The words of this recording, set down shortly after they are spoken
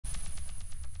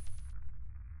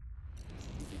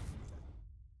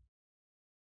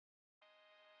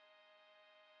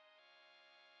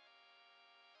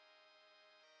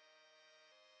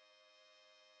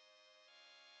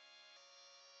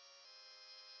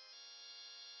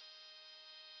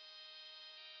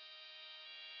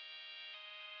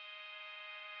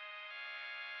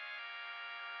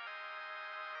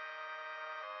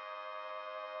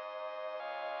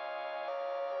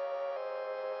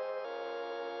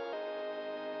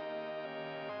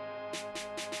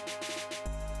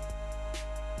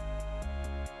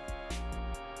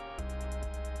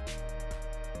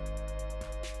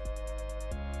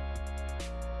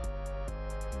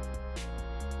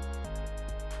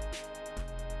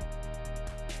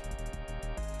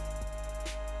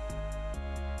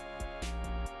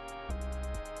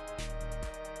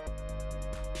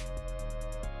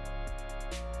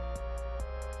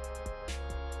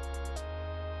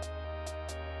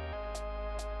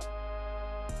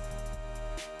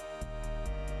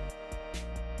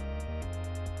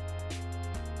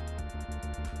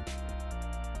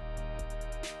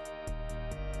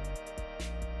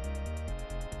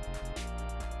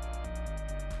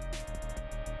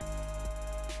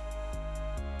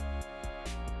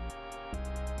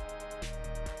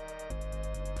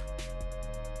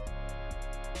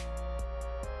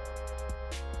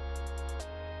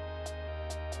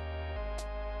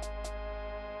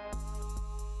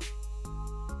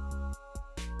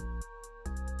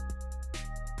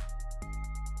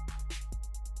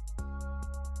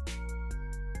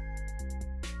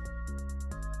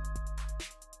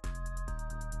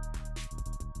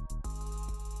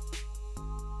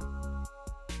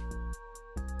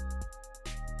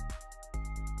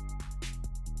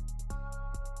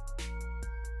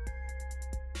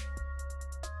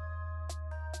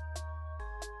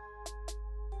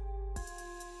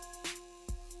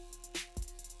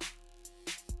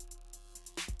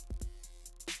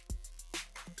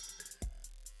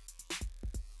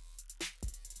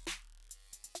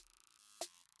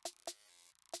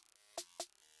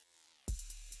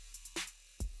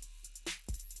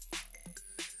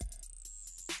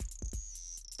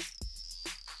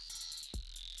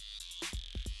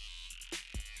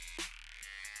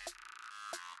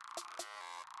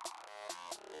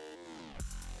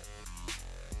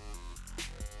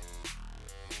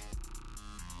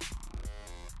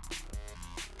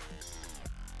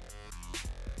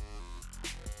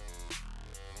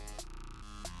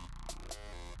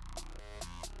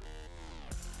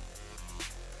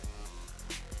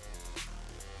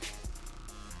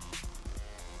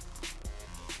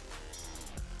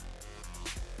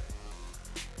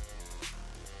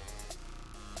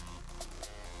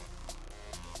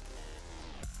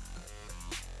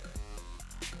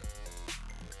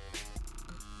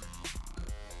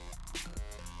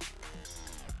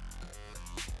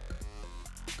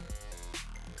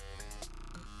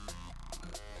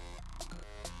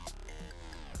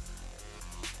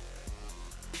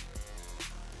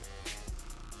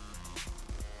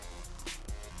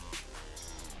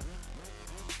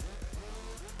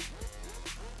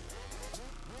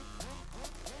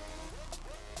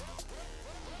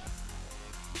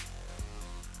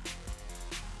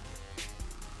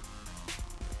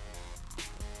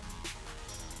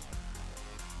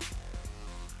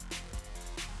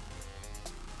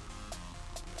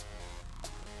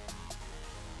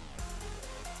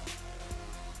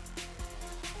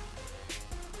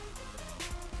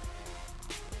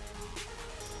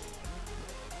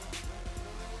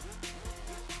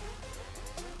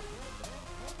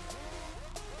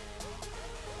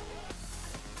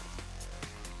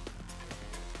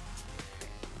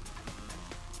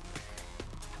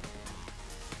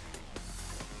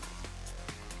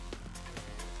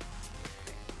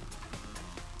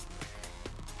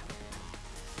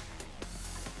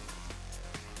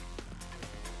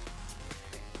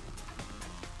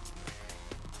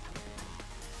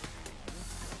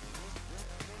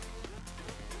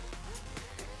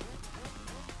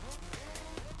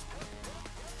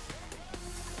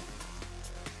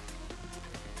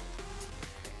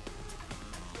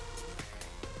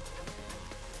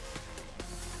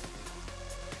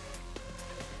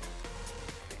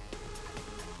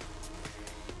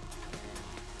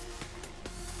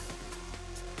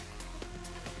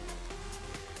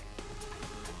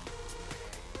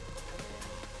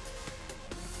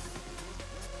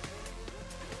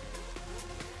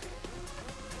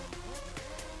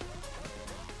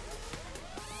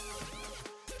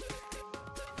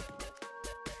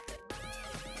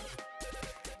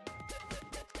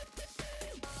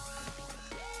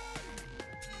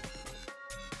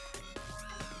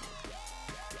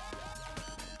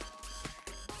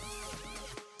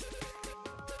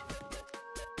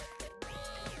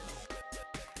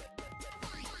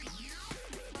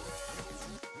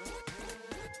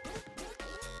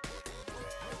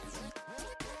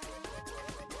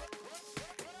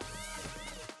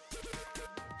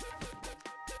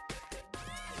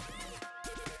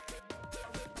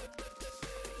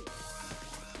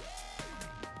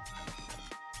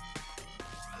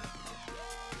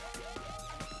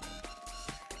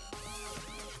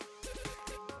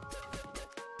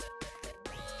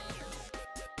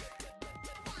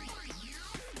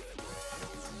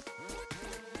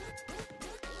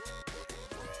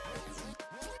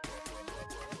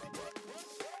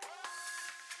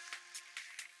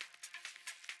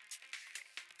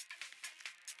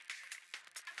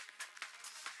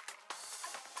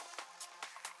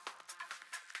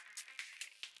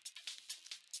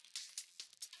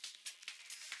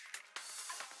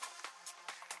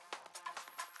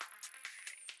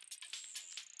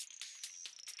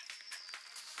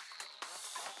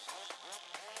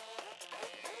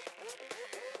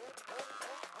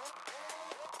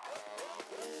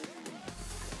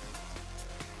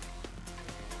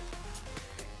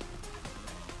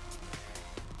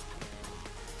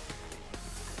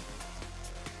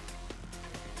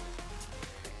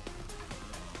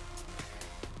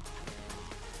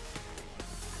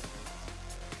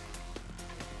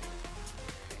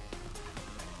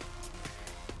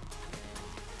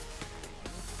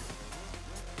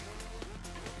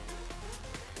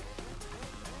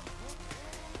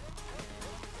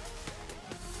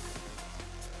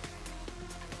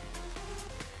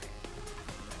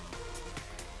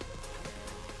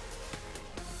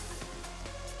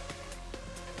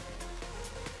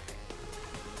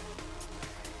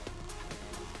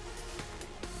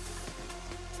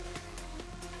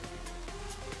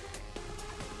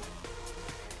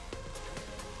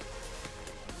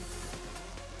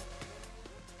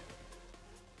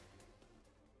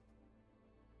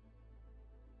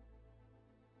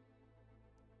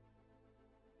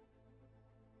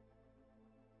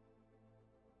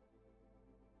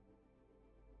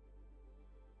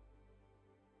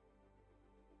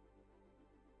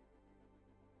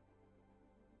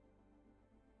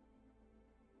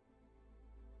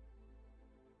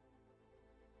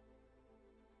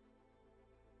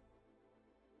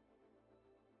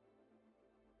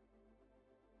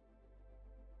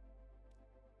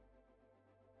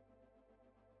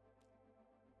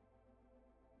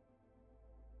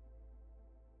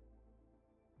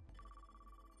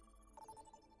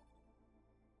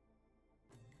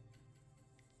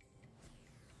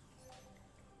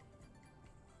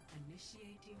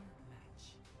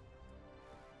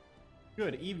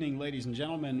Good evening, ladies and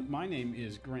gentlemen. My name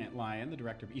is Grant Lyon, the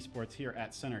Director of Esports here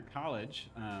at Center College.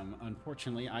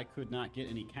 Unfortunately, I could not get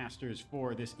any casters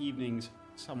for this evening's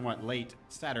somewhat late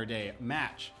Saturday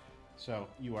match, so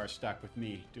you are stuck with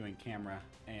me doing camera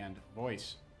and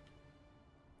voice.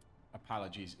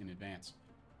 Apologies in advance.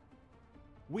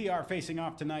 We are facing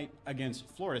off tonight against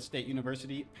Florida State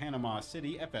University, Panama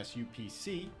City,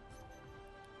 FSUPC.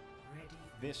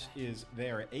 This is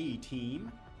their A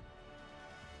team.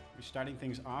 We're starting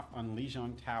things off on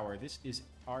Lijiang Tower. This is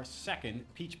our second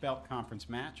Peach Belt Conference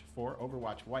match for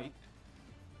Overwatch White.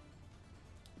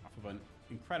 Off of an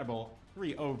incredible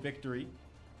 3-0 victory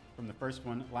from the first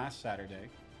one last Saturday.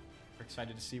 We're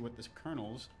excited to see what the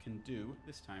Colonels can do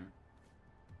this time.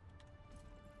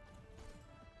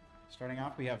 Starting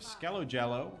off, we have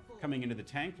Skello coming into the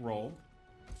tank role.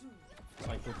 Looks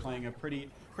like we're playing a pretty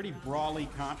brawly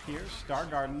comp here.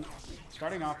 Stargarden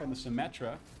starting off on the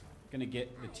Symmetra. Going to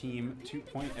get the team to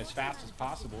point as fast as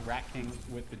possible. Rat King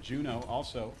with the Juno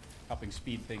also helping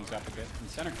speed things up a bit. And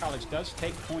Center College does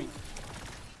take point,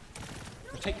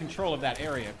 or take control of that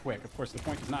area quick. Of course, the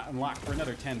point is not unlocked for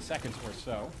another 10 seconds or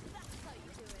so.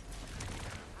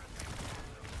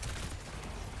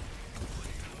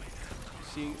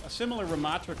 See a similar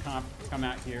Ramatra comp come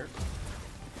out here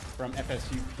from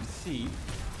FSUPC.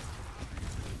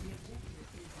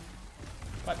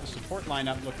 But the support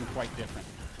lineup looking quite different.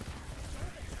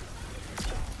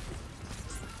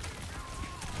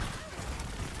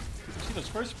 See those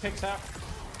first picks out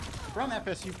from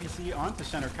FSUPC onto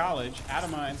Center College.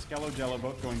 Adama and Skello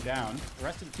both going down. The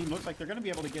rest of the team looks like they're going to be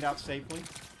able to get out safely,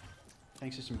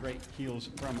 thanks to some great heals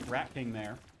from Rat King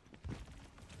there.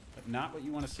 But not what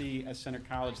you want to see as Center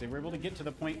College. They were able to get to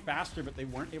the point faster, but they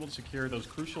weren't able to secure those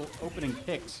crucial opening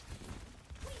picks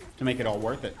to make it all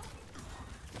worth it.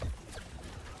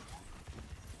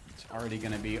 It's already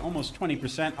going to be almost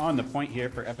 20% on the point here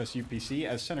for FSUPC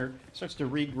as Center starts to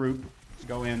regroup,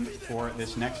 go in for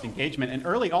this next engagement. An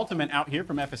early ultimate out here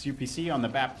from FSUPC on the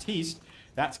Baptiste.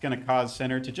 That's going to cause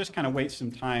Center to just kind of wait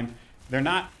some time. They're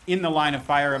not in the line of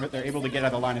fire of it. They're able to get out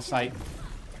of the line of sight.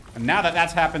 And now that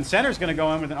that's happened, Center's going to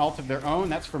go in with an ult of their own.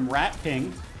 That's from Rat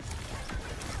King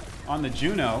on the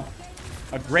Juno.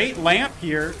 A great lamp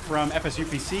here from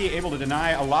FSUPC, able to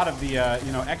deny a lot of the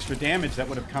extra damage that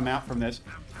would have come out from this.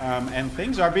 And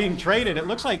things are being traded. It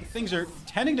looks like things are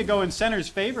tending to go in Center's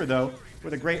favor, though,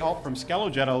 with a great ult from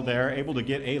Skello there, able to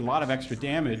get a lot of extra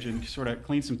damage and sort of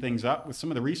clean some things up with some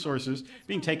of the resources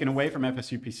being taken away from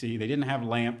FSUPC. They didn't have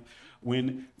lamp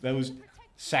when those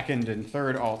second and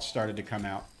third ults started to come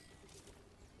out.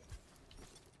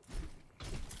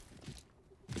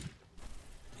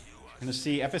 Going to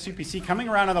see FSUPC coming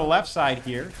around on the left side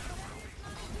here.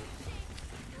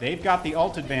 They've got the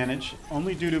ult advantage.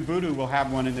 Only Voodoo will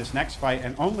have one in this next fight,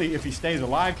 and only if he stays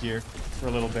alive here for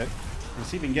a little bit. We'll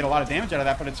see if we can get a lot of damage out of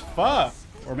that, but it's Pho.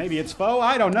 Or maybe it's Foe,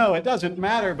 I don't know. It doesn't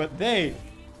matter, but they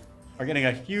are getting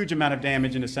a huge amount of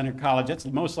damage into Center College. That's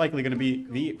most likely going to be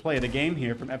the play of the game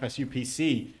here from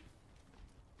FSUPC.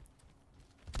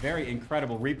 Very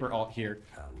incredible Reaper ult here.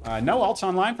 No ults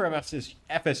online for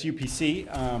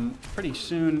FSUPC. Pretty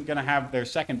soon going to have their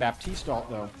second Baptiste ult,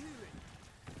 though.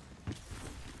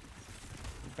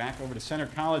 Back over to Center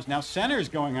College. Now Center's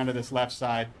going onto this left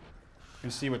side.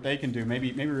 Going to see what they can do.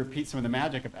 Maybe repeat some of the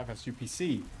magic of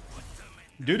FSUPC.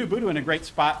 Voodoo in a great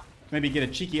spot. Maybe get a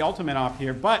cheeky ultimate off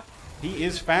here, but he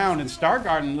is found, and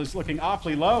Stargarden is looking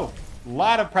awfully low. A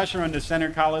lot of pressure onto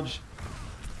Center College,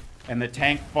 and the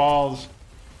tank falls.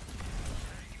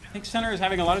 I think Center is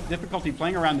having a lot of difficulty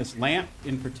playing around this lamp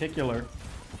in particular.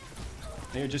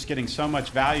 They are just getting so much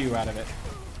value out of it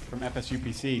from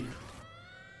FSUPC.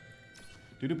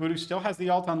 Voodoo still has the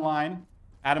ult online.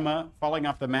 Adama falling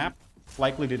off the map,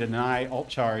 likely to deny ult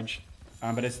charge.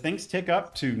 But as things tick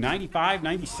up to 95,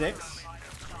 96,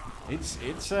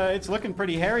 it's looking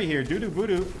pretty hairy here.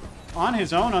 Voodoo on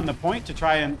his own on the point to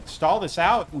try and stall this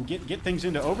out and get things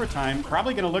into overtime.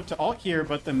 Probably going to look to ult here,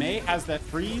 but the Mei has that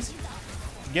freeze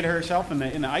to get herself in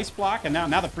the ice block, and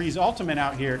now the freeze ultimate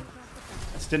out here.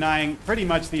 It's denying pretty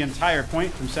much the entire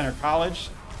point from Center College.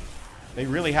 They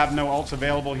really have no ults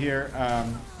available here.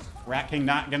 Rat King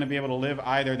not going to be able to live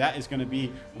either. That is going to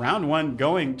be round one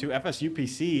going to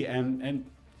FSUPC, and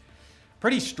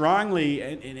pretty strongly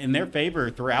in their favor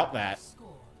throughout that.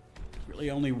 Really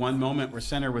only one moment where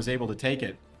Center was able to take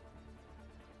it.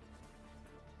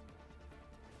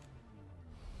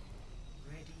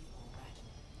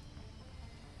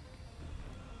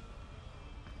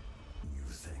 You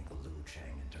think Liu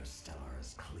Chang Interstellar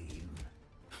is clean?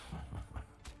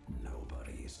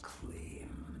 Nobody's clean.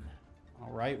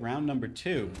 All right, round number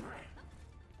 2.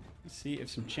 See if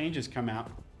some changes come out.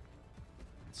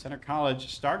 Center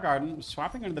College, Star Garden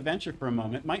swapping onto the Venture for a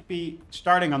moment. Might be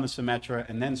starting on the Symmetra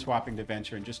and then swapping to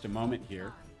Venture in just a moment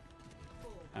here.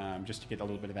 Just to get a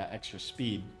little bit of that extra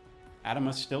speed.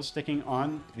 Adama still sticking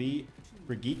on the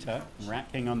Brigitte, and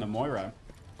Rat King on the Moira.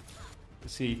 You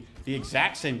see the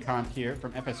exact same comp here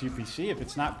from FSUPC. If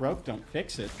it's not broke, don't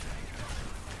fix it.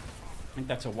 I think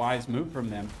that's a wise move from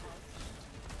them.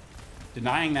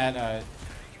 Denying that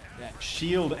that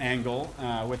shield angle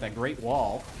with a great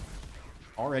wall.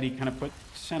 Already kind of put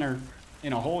center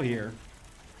in a hole here.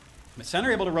 But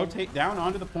center able to rotate down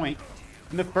onto the point.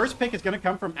 And the first pick is going to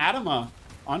come from Adama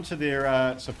onto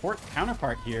their support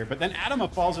counterpart here. But then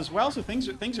Adama falls as well, so things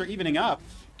are evening up.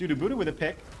 Dudu with a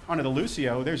pick onto the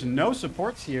Lucio. There's no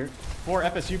supports here for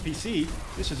FSUPC.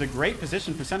 This is a great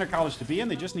position for Center College to be in.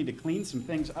 They just need to clean some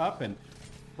things up. And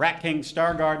Rat King,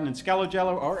 Star Garden, and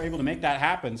Skelojello are able to make that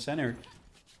happen. Center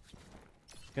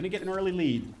going to get an early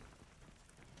lead.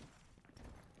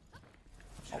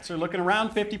 Also looking around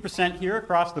 50% here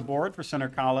across the board for Center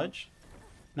College.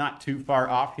 Not too far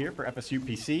off here for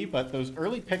FSUPC, but those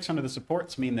early picks under the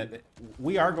supports mean that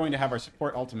we are going to have our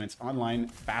support ultimates online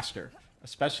faster,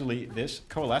 especially this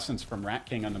Coalescence from Rat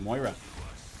King on the Moira.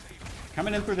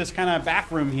 Coming in through this kind of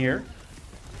back room here.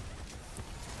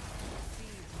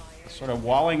 Sort of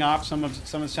walling off some of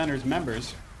Center's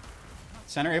members.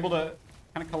 Center able to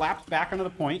kind of collapse back onto the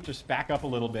point, just back up a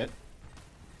little bit.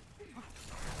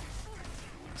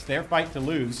 It's their fight to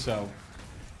lose, so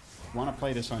want to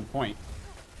play this on point.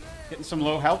 Getting some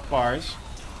low health bars.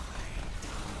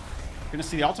 Gonna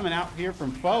see the ultimate out here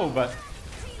from Foe, but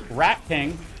Rat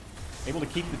King able to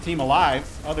keep the team alive,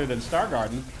 other than Star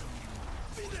Garden.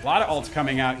 A lot of ults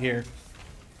coming out here.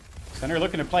 Center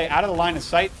looking to play out of the line of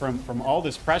sight from all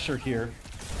this pressure here.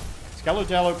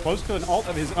 Skelojello close to an ult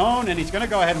of his own, and he's gonna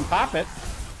go ahead and pop it.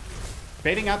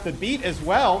 Baiting out the beat as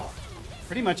well.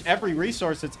 Pretty much every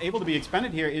resource that's able to be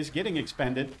expended here is getting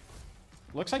expended.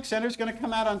 Looks like Center's gonna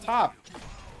come out on top.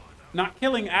 Not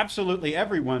killing absolutely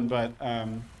everyone, but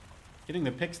getting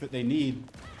the picks that they need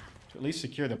to at least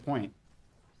secure the point.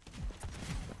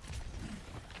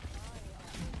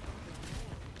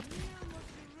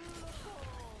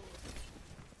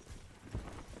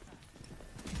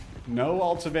 No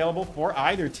ults available for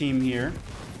either team here.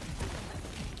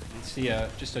 Let's see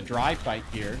just a dry fight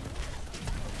here.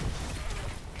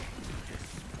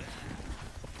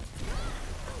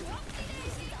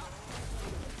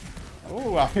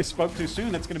 Oh, I spoke too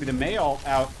soon. That's going to be the May ult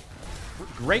out.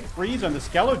 Great freeze on the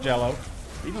Skelojello.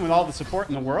 Even with all the support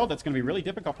in the world, that's going to be really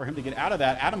difficult for him to get out of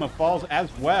that. Adama falls as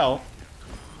well.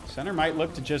 Center might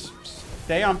look to just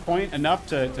stay on point enough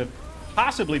to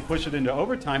possibly push it into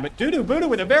overtime. But Dudu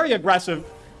with a very aggressive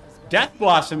Death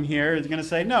Blossom here is going to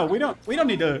say, no, we don't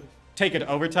need to take it to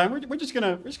overtime. We're just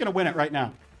gonna win it right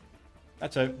now.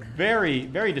 That's a very,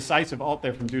 very decisive ult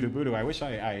there from Dudu. I wish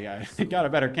I got a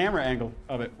better camera angle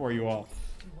of it for you all.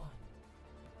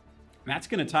 And that's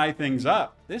going to tie things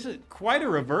up. This is quite a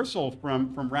reversal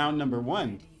from round number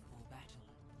one.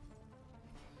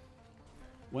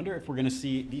 Wonder if we're going to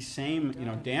see the same,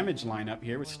 damage lineup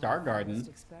here with Star Garden,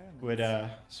 who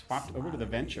had swapped over to the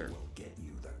Venture.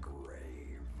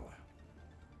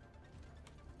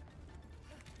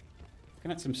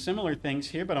 Looking at some similar things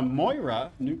here, but a Moira,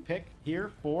 new pick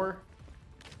here for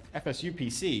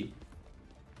FSUPC.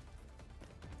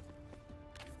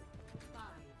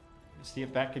 See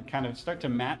if that could kind of start to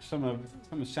match some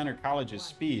of Center College's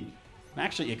speed. And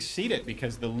actually exceed it,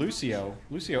 because the Lucio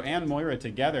and Moira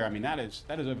together, I mean, that is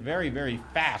a very, very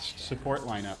fast support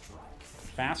lineup.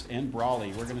 Fast and brawly.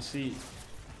 We're going to see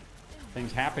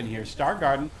things happen here. Star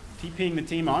Garden TPing the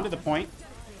team onto the point.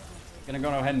 Going to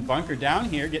go ahead and bunker down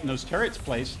here, getting those turrets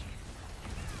placed.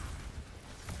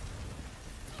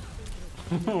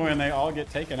 When they all get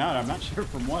taken out, I'm not sure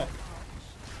from what.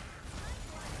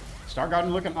 Star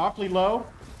Garden looking awfully low.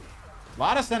 A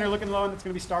lot of Center looking low, and it's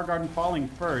going to be Star Garden falling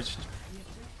first.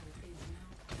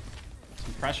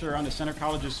 Some pressure on the Center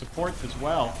College's supports as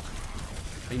well.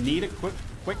 They need a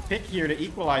quick pick here to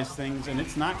equalize things, and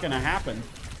it's not going to happen.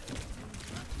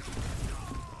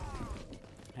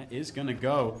 That is going to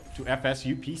go to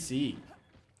FSUPC.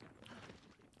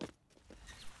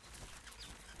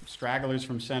 Stragglers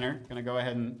from Center going to go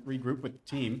ahead and regroup with the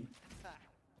team.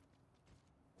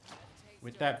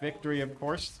 With that victory, of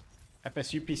course,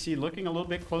 FSUPC looking a little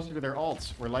bit closer to their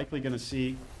ults. We're likely going to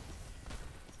see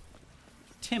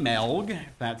Timelg,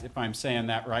 if I'm saying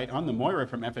that right, on the Moira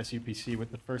from FSUPC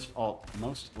with the first ult,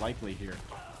 most likely here.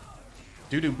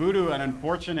 Dudu, an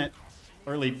unfortunate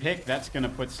early pick. That's going to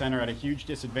put Center at a huge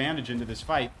disadvantage into this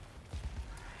fight.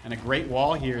 And a great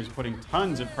wall here is putting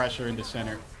tons of pressure into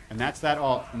Center. And that's that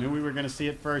ult. Knew we were going to see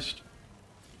it first.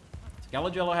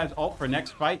 Skelejello has ult for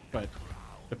next fight, but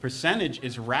the percentage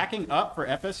is racking up for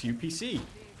FSUPC.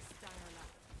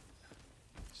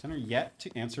 Center yet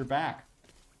to answer back.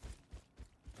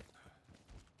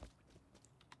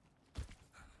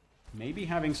 Maybe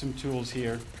having some tools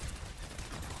here,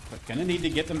 but gonna need to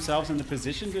get themselves in the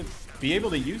position to be able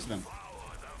to use them.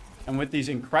 And with these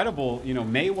incredible, you know,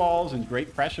 May walls and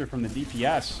great pressure from the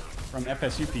DPS from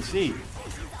FSUPC,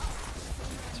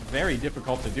 it's very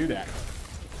difficult to do that.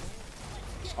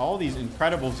 All these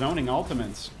incredible zoning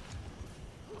ultimates.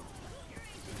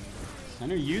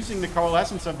 And they're using the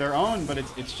coalescence of their own, but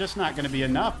it's just not going to be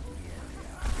enough.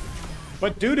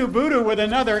 But Doo-Doo Voodoo with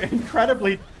another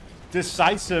incredibly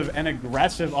decisive and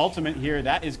aggressive ultimate here.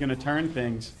 That is going to turn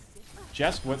things.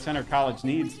 Just what Center College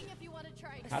needs.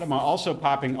 Adama also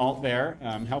popping ult there,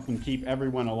 helping keep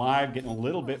everyone alive, getting a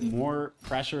little bit more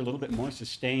pressure, a little bit more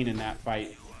sustain in that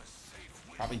fight.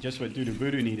 Probably just what Doo-Doo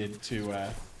Voodoo needed to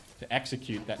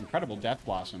execute that incredible Death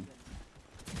Blossom.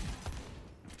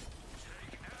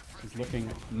 Is looking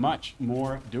much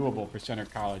more doable for Center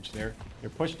College. They're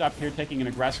pushed up here, taking an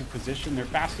aggressive position. They're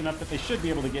fast enough that they should be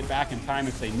able to get back in time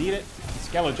if they need it.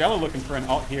 Skelejello looking for an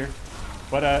ult here,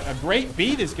 but a great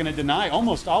beat is going to deny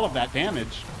almost all of that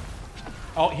damage.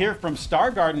 Ult here from Star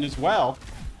Garden as well.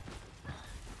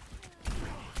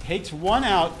 Takes one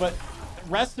out, but the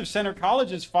rest of Center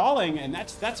College is falling, and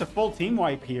that's a full team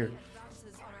wipe here.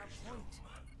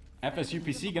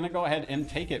 FSUPC going to go ahead and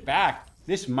take it back.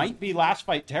 This might be last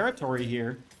fight territory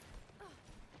here.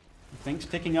 Things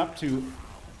ticking up to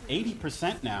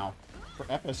 80% now for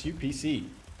FSUPC.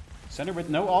 Center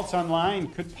with no ults online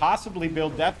could possibly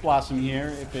build Death Blossom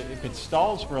here if it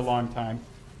stalls for a long time.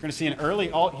 We're going to see an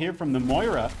early ult here from the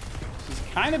Moira. This is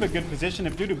kind of a good position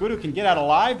if Doo-Doo Voodoo can get out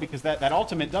alive, because that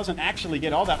ultimate doesn't actually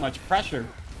get all that much pressure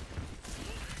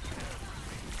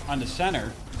on the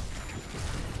center.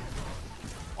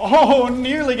 Oh,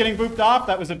 nearly getting booped off.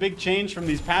 That was a big change from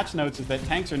these patch notes, is that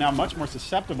tanks are now much more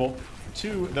susceptible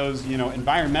to those, you know,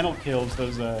 environmental kills,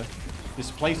 those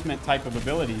displacement type of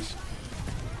abilities.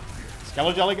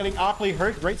 Skelejello getting awfully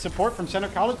hurt. Great support from Center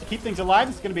College to keep things alive.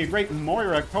 It's going to be a great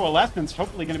Moira coalescence.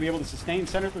 Hopefully going to be able to sustain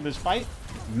Center through this fight.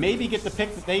 Maybe get the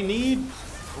pick that they need.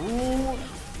 Ooh.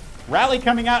 Rally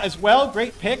coming out as well.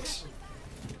 Great picks.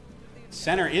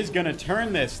 Center is going to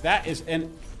turn this. That is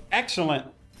an excellent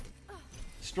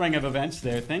string of events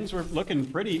there. Things were looking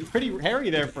pretty hairy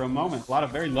there for a moment. A lot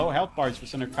of very low health bars for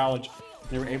Center College.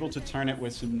 They were able to turn it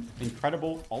with some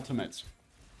incredible ultimates.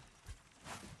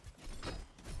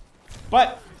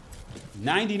 But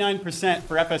 99%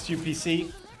 for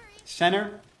FSUPC.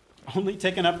 Center only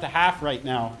taking up to half right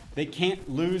now. They can't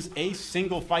lose a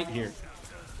single fight here.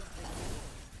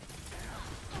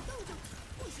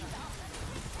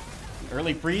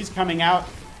 Early freeze coming out.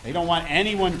 They don't want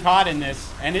anyone caught in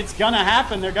this, and it's gonna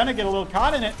happen. They're gonna get a little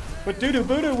caught in it. But Doo-Doo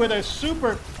Voodoo with a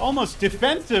super, almost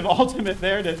defensive ultimate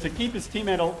there to keep his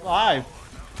teammate alive.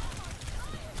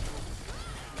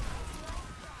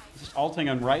 Just ulting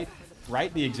on right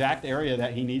the exact area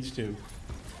that he needs to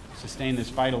sustain this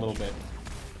fight a little bit.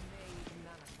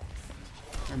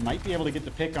 They might be able to get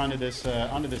the pick onto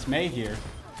this May here.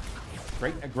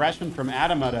 Great aggression from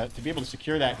Adama to be able to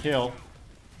secure that kill,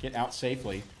 get out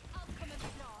safely.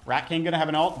 Rat King gonna have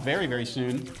an ult very, very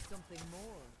soon.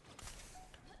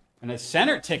 And the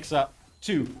center ticks up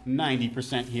to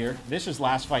 90% here. This is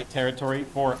last fight territory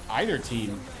for either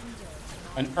team.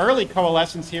 An early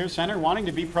coalescence here. Center wanting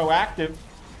to be proactive,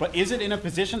 but is it in a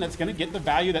position that's gonna get the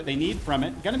value that they need from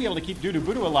it? Gonna be able to keep Doo-Doo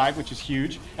Voodoo alive, which is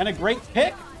huge. And a great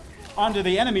pick onto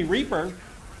the enemy Reaper.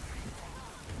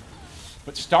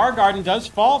 But Star Garden does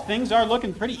fall. Things are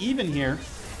looking pretty even here.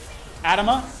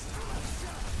 Adama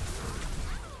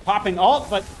popping ult,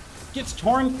 but gets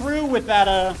torn through with that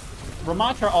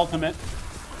Ramatra ultimate.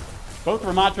 Both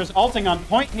Ramatras ulting on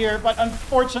point here, but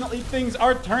unfortunately things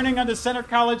are turning onto Center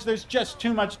College. There's just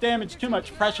too much damage, too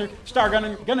much pressure. Star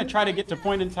gonna try to get to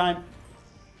point in time.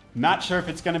 Not sure if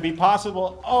it's gonna be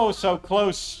possible. Oh, so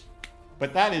close.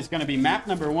 But that is gonna be map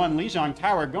number 1, Lijiang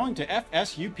Tower, going to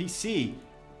FSUPC.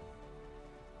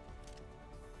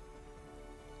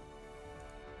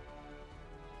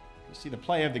 See the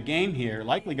play of the game here.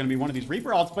 Likely going to be one of these Reaper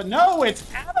ults, but no, it's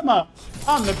Adama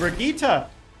on the Brigitte.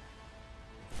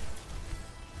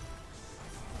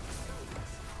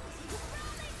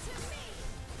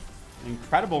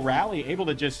 Incredible rally, able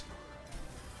to just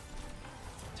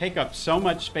take up so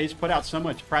much space, put out so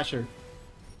much pressure.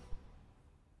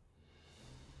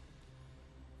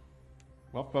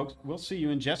 Well, folks, we'll see you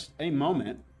in just a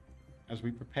moment as we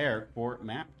prepare for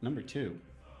map number 2.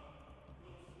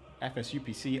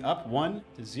 FSUPC up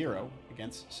 1-0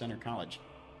 against Center College.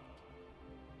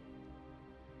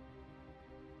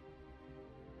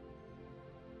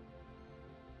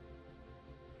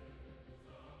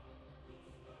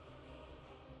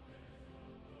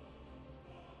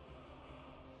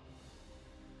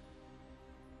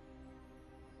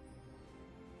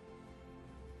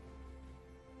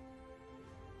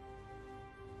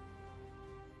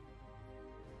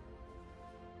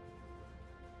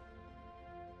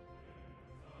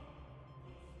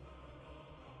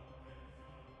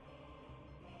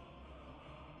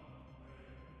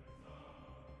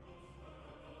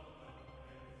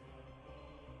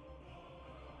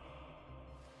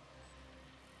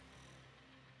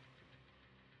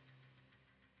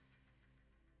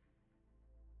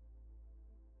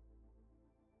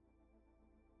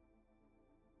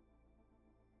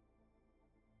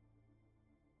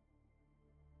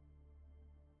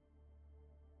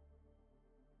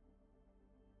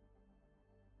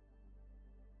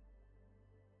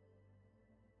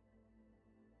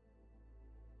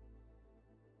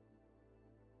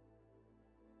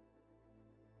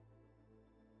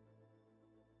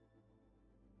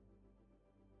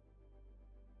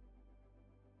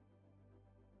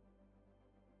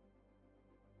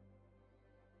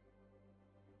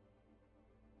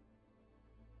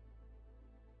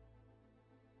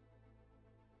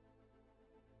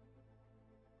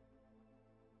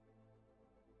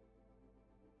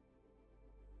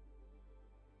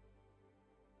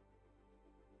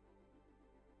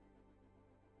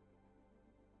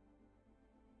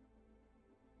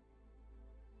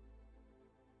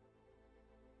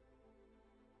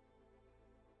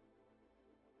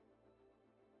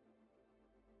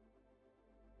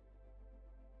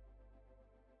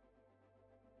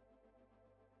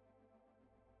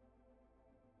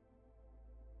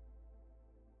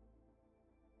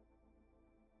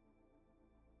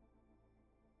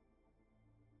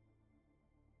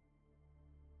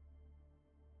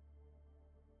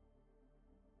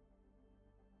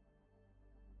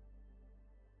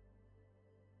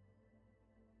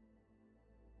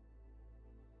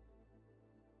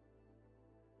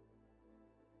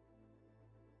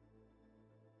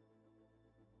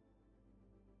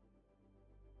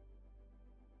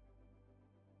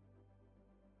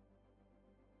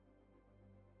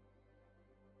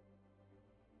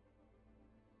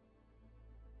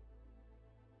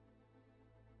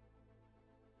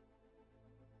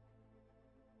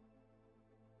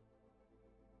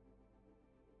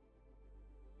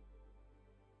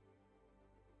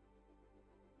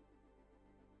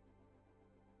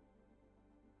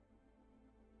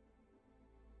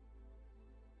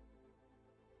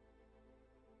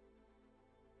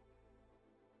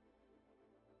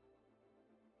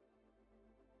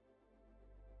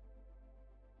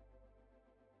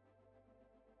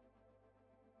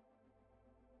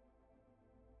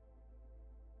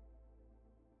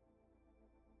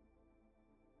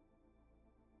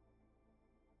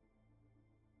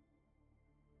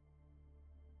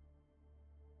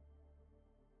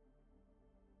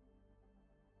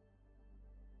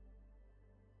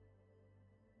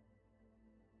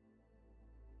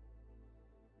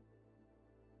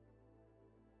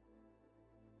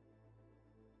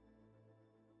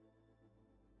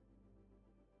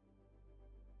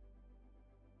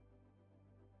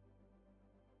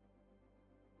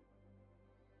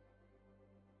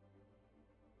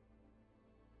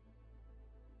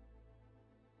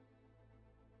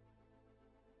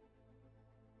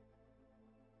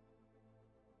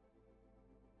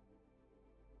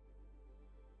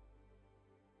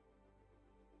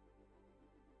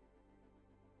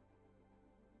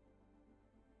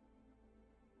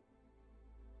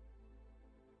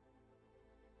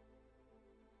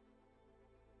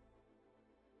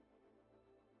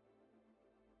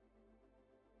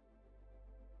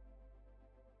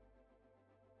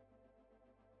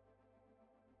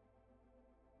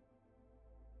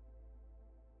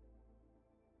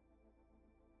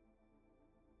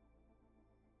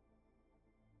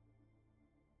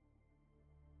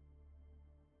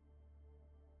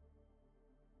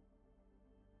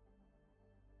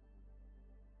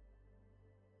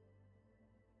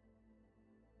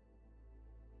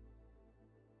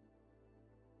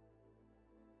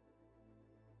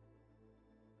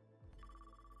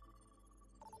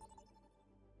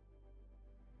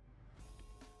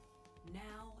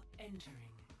 Now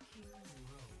entering King's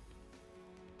Row.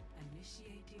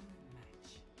 Initiating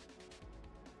match.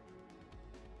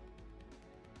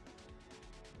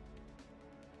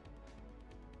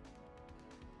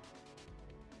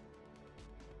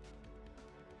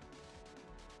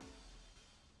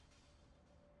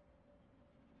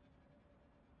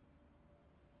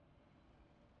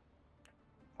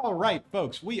 All right,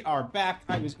 folks, we are back.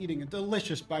 I was eating a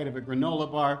delicious bite of a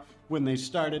granola bar when they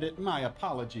started it. My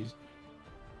apologies.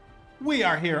 We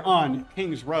are here on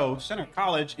Kings Row. Center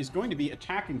College is going to be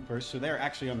attacking first, so they're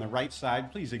actually on the right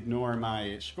side. Please ignore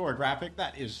my score graphic.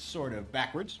 That is sort of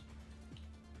backwards.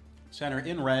 Center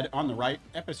in red on the right.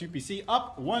 FSUPC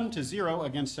up 1-0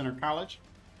 against Center College.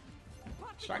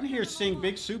 Starting to hear Sing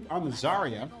Big Soup on the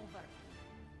Zarya.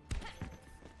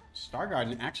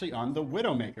 Stargarden actually on the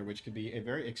Widowmaker, which could be a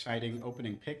very exciting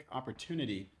opening pick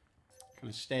opportunity. Kind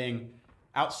of staying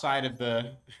outside of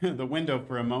the the window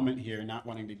for a moment here, not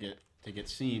wanting to get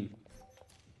seen.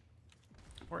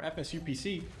 For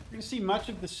FSUPC, you're going to see much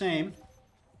of the same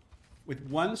with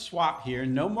one swap here.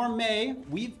 No more May.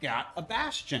 We've got a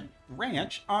Bastion.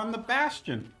 Ranch on the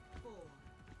Bastion.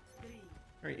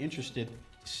 Very interested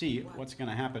to see what's going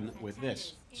to happen with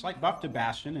this. Slight buff to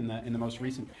Bastion in the most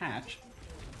recent patch.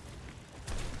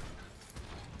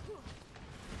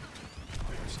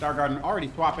 Stargarden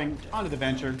already swapping onto the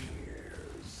Venture.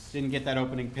 Didn't get that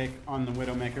opening pick on the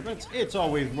Widowmaker, but it's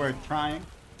always worth trying.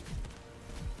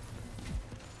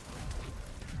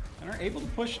 And are able to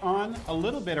push on a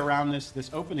little bit around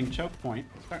this opening choke point.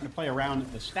 Starting to play around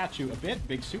the statue a bit.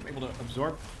 Big Soup able to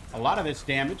absorb a lot of this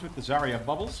damage with the Zarya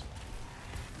bubbles.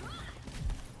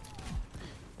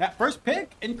 That first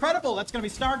pick, incredible. That's going to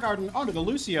be Stargarden onto the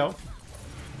Lucio.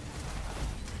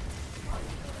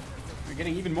 We're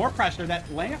getting even more pressure.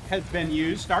 That lamp has been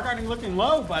used. Stargarden looking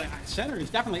low, but Center is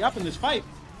definitely up in this fight.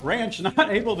 Ranch not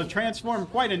able to transform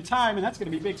quite in time, and that's going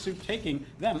to be Big Soup taking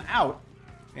them out.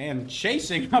 And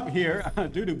chasing up here,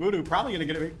 Doodoo Voodoo probably going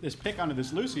to get this pick onto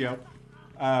this Lucio.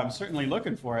 Certainly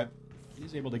looking for it.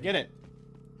 He's able to get it.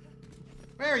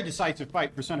 Very decisive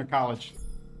fight for Center College.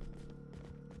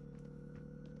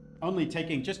 Only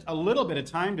taking just a little bit of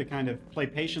time to kind of play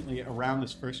patiently around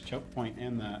this first choke point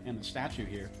and the statue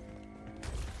here.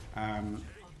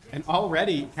 And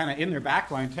already kind of in their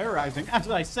backline terrorizing. As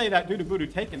I say that, Doodoo Voodoo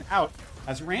taken out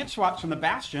as Ranch swaps from the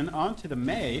Bastion onto the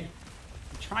May.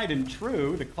 Tried and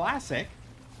true, the classic.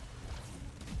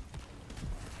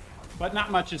 But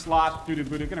not much is lost. Doodoo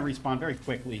Voodoo going to respawn very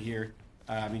quickly here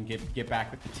and get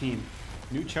back with the team.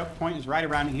 New choke point is right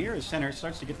around here as Center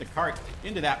starts to get the cart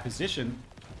into that position.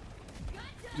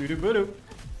 Doodoo Voodoo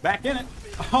back in it.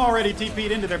 Already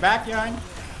TP'd into their backyard.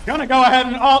 Gonna go ahead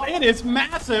and ult. It is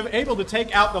massive. Able to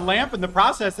take out the lamp in the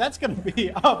process. That's gonna be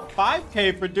a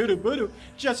 5K for Doodoo Voodoo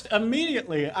just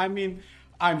immediately. I mean,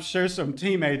 I'm sure some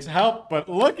teammates helped, but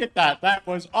look at that. That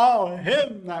was all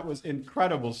him. That was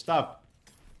incredible stuff.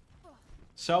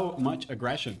 So much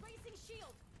aggression.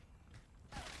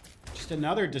 Just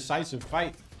another decisive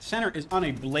fight. Center is on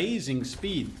a blazing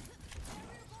speed.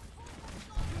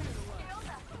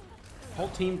 Whole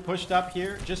team pushed up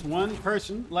here. Just one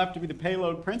person left to be the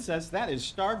payload princess. That is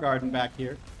Stargarden back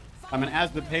here. I mean,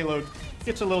 as the payload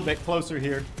gets a little bit closer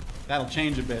here, that'll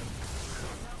change a bit.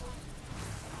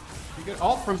 Good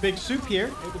ult from Big Soup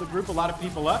here. Able to group a lot of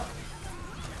people up.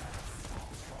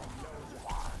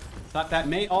 Thought that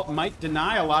May ult might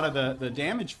deny a lot of the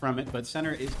damage from it, but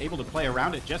Center is able to play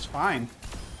around it just fine.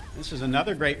 This is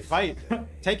another great fight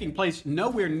taking place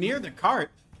nowhere near the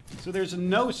cart. So there's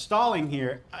no stalling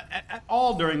here at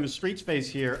all during the streets phase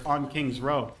here on Kings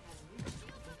Row.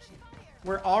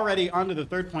 We're already onto the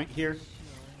third point here.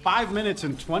 5 minutes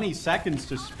and 20 seconds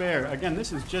to spare. Again,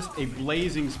 this is just a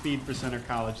blazing speed for Center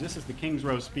College. This is the Kings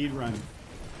Row speed run.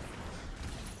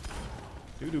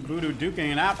 Doodoo Voodoo duking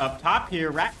it out up top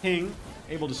here. Rat King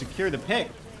able to secure the pick.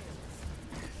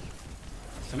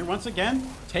 Center once again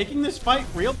taking this fight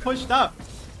real pushed up.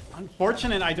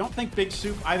 Unfortunate, I don't think Big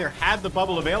Soup either had the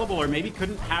bubble available or maybe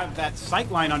couldn't have that sight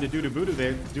line onto Doodoo Voodoo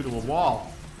there due to a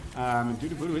wall. Doodoo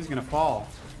Voodoo is going to fall.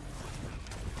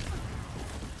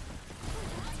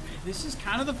 This is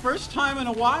kind of the first time in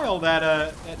a while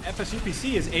that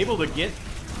FSUPC is able to get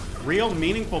real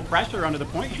meaningful pressure onto the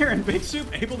point here, and Big Soup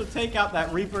able to take out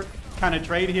that Reaper kind of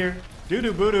trade here.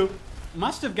 Doodoo Voodoo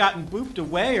must have gotten booped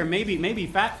away, or maybe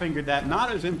fat fingered that. Not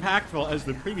as impactful as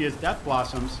the previous Death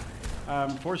Blossoms,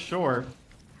 for sure.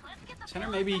 Center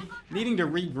maybe needing to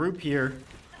regroup here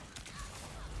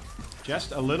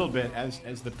just a little bit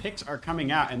as the picks are coming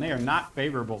out, and they are not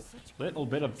favorable. Little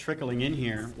bit of trickling in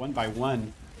here, one by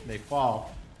one. They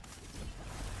fall.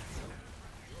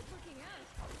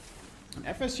 And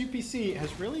FSUPC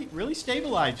has really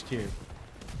stabilized here.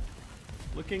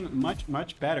 Looking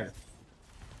much better.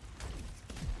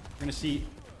 We're going to see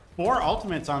 4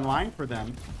 ultimates online for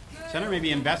them. Center may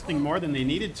be investing more than they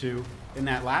needed to in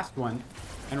that last one.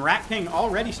 And Rat King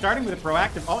already starting with a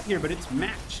proactive ult here, but it's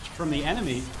matched from the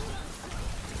enemy.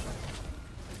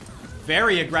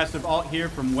 Very aggressive ult here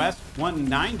from West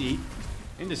 190.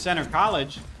 into Center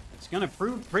College. It's going to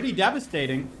prove pretty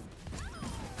devastating.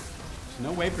 There's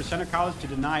no way for Center College to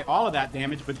deny all of that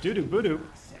damage, but Dudu Budu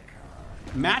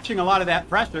matching a lot of that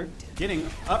pressure, getting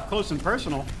up close and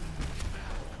personal,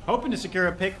 hoping to secure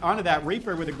a pick onto that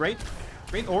Reaper with a great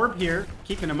orb here,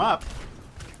 keeping him up.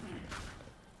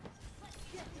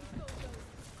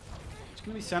 It's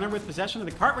going to be Center with possession of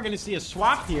the cart. We're going to see a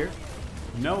swap here.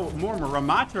 No more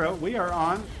Ramatro. We are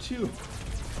on to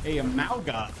a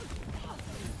Amalga.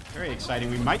 Very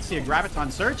exciting. We might see a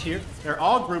Graviton Surge here. They're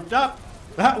all grouped up.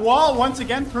 That wall once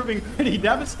again proving pretty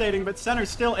devastating, but Center's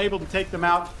still able to take them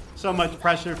out. So much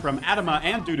pressure from Adama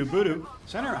and Dudu Budu.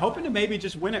 Center hoping to maybe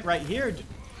just win it right here.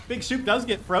 Big Soup does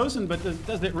get frozen, but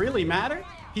does it really matter?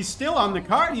 He's still on the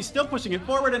card. He's still pushing it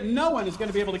forward, and no one is going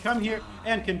to be able to come here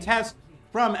and contest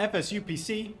from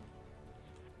FSUPC.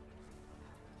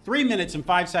 3 minutes and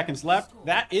 5 seconds left.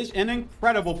 That is an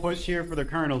incredible push here for the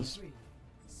Colonels.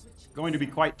 Going to be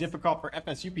quite difficult for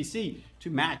FSUPC to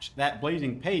match that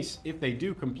blazing pace if they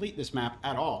do complete this map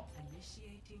at all.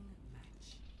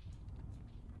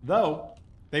 Though,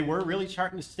 they were really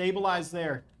starting to stabilize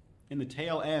there in the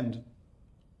tail end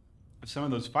of some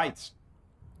of those fights.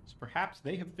 So perhaps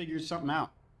they have figured something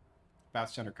out about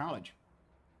Center College.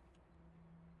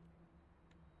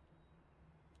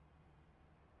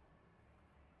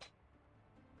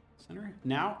 Center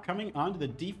now coming onto the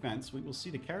defense. We will see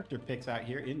the character picks out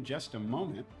here in just a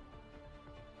moment.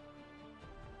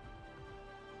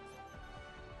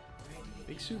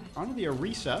 Big Soup onto the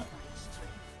Orisa.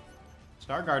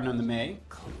 Star Garden on the May.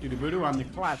 Dudu Budu on the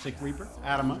classic Reaper.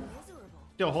 Adama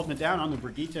still holding it down on the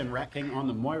Brigitte and Rat King on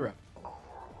the Moira.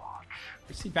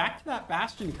 We see back to that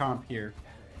Bastion comp here.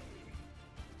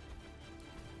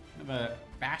 Kind of a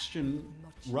Bastion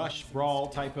rush brawl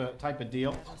type of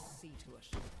deal.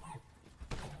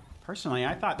 Personally,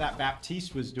 I thought that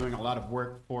Baptiste was doing a lot of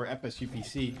work for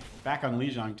FSUPC back on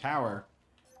Lijiang Tower.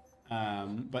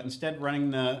 But instead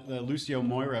running the Lucio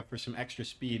Moira for some extra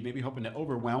speed, maybe hoping to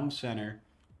overwhelm Center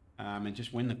and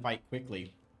just win the fight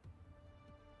quickly.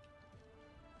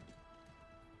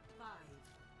 5,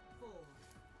 4,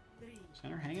 3,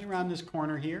 Center hanging around this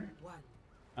corner here.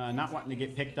 Not wanting to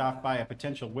get picked off by a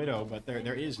potential Widow, but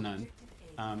there is none.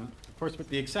 Of course, with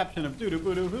the exception of Dudu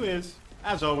Budu, who is,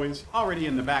 as always, already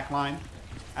in the back line.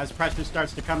 As pressure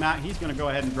starts to come out, he's going to go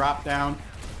ahead and drop down.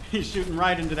 He's shooting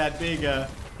right into that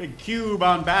big cube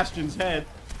on Bastion's head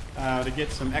to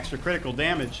get some extra critical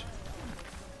damage.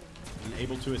 And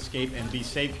able to escape and be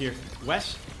safe here.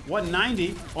 West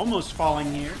 190, almost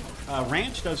falling here.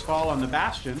 Ranch does fall on the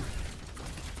Bastion.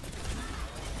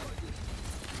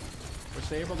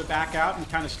 They're able to back out and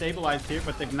kind of stabilize here,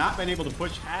 but they've not been able to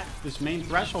push at this main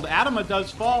threshold. Adama does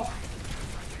fall.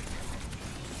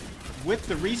 With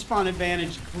the respawn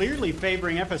advantage clearly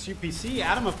favoring FSUPC,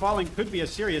 Adama falling could be a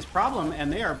serious problem, and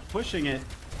they are pushing it.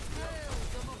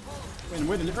 And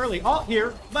with an early ult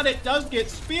here, but it does get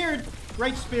speared.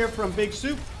 Great spear from Big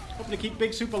Soup. Hoping to keep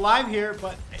Big Soup alive here,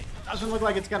 but it doesn't look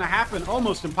like it's going to happen.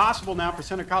 Almost impossible now for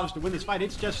Center College to win this fight.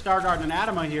 It's just Starguard and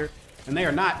Adama here, and they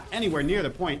are not anywhere near the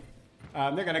point.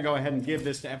 They're going to go ahead and give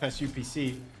this to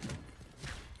FSUPC.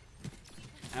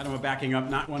 Adama backing up,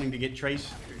 not wanting to get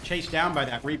chased down by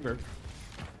that Reaper.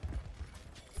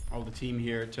 All the team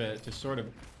here to sort of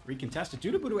recontest it.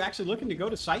 Dudu Budu actually looking to go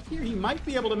to site here. He might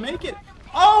be able to make it.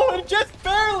 Oh, and just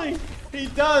barely! He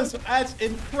does. That's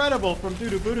incredible from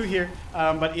Dudu Budu here,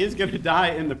 but is going to die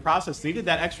in the process. Needed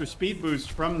that extra speed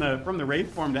boost from the raid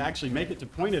form to actually make it to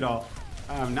point it all.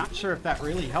 Not sure if that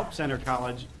really helped Center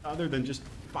College, other than just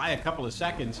by a couple of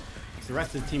seconds. The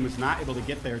rest of the team was not able to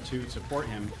get there to support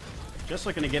him. Just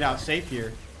looking to get out safe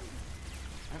here.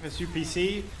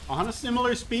 FSUPC on a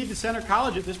similar speed to Center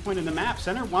College at this point in the map.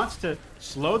 Center wants to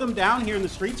slow them down here in the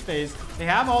streets phase. They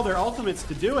have all their ultimates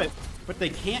to do it, but they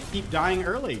can't keep dying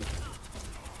early.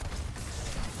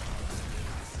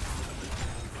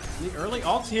 The early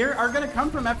ults here are going to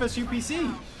come from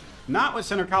FSUPC. Not what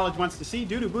Center College wants to see.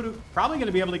 Dudu Budu probably going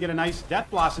to be able to get a nice Death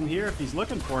Blossom here if he's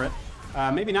looking for it.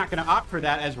 Maybe not going to opt for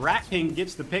that as Rat King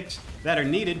gets the picks that are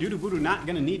needed. Dudu Budu not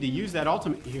going to need to use that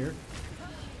ultimate here.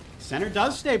 Center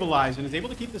does stabilize and is able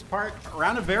to keep this part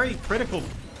around a very critical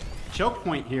choke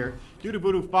point here. Dudu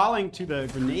Budu falling to the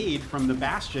grenade from the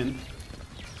Bastion.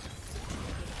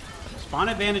 Spawn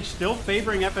advantage still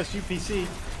favoring FSUPC.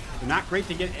 They're not great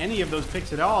to get any of those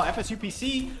picks at all.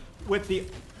 FSUPC with the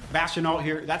Bastion ult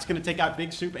here, that's going to take out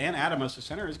Big Soup and Adama, so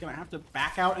Center is going to have to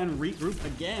back out and regroup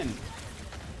again.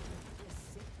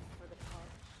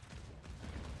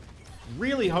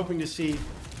 Really hoping to see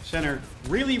Center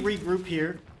really regroup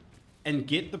here and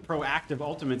get the proactive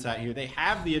ultimates out here. They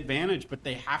have the advantage, but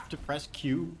they have to press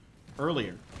Q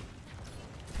earlier.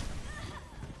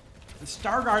 The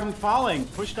Star Garden falling,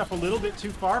 pushed up a little bit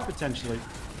too far potentially.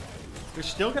 They're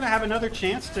still going to have another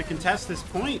chance to contest this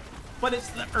point, but it's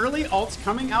the early ults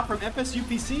coming out from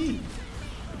FSUPC.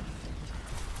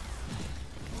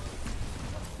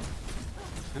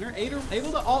 And they're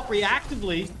able to ult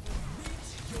reactively,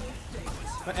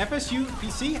 but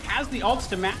FSUPC has the ults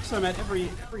to match them at every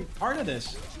part of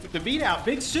this. With the beat out,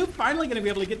 Big Soup finally going to be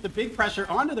able to get the big pressure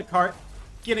onto the cart,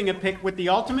 getting a pick with the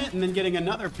ultimate and then getting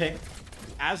another pick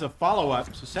as a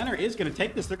follow-up. So Center is going to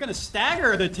take this. They're going to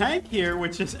stagger the tank here,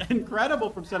 which is incredible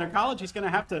from Center College. He's going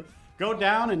to have to go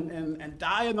down and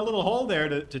die in the little hole there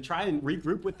to try and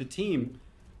regroup with the team.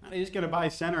 He's going to buy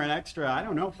Center an extra, I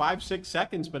don't know, 5-6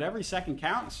 seconds, but every second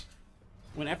counts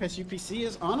when FSUPC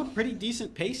is on a pretty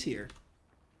decent pace here.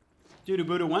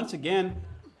 Buddha once again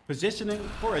positioning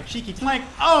for a cheeky flank.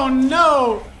 Oh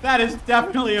no! That is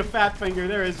definitely a fat finger.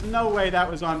 There is no way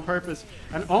that was on purpose.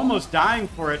 And almost dying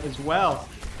for it as well.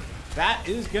 That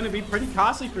is going to be pretty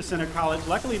costly for Center College.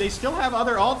 Luckily, they still have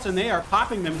other ults and they are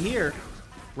popping them here.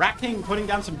 Rat King putting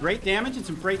down some great damage and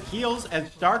some great heals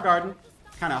as Star Garden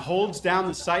kind of holds down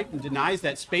the site and denies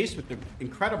that space with the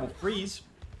incredible freeze.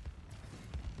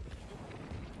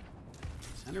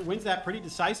 Center wins that pretty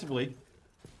decisively.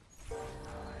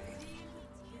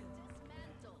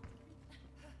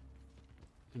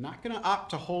 They're not going to opt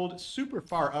to hold super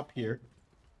far up here.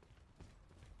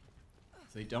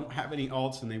 They don't have any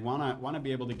ults, and they want to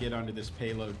be able to get onto this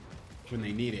payload when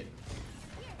they need it.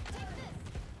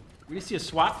 We're going to see a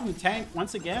swap from the tank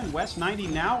once again. West 90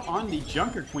 now on the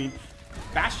Junker Queen.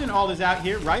 Bastion ult is out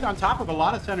here, right on top of a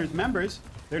lot of Center's members.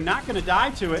 They're not going to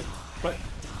die to it, but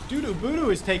Voodoo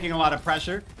is taking a lot of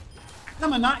pressure.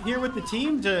 Adama not here with the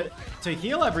team to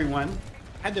heal everyone.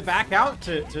 Had to back out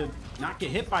to not get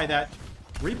hit by that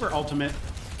Reaper ultimate.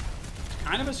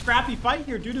 Kind of a scrappy fight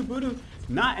here. Voodoo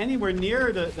not anywhere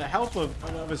near the help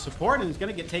of a support and is going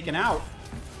to get taken out.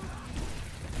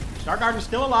 Star Garden's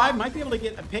still alive. Might be able to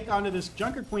get a pick onto this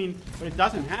Junker Queen, but it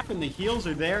doesn't happen. The heals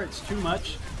are there. It's too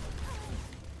much.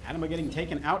 Adama getting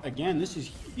taken out again. This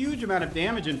is huge amount of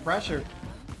damage and pressure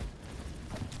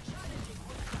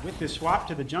with this swap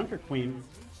to the Junker Queen.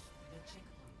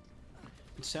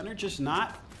 Center just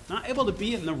not able to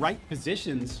be in the right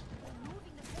positions.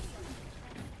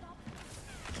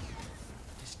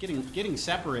 Getting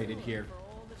separated here.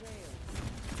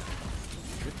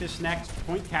 With this next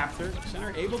point capture,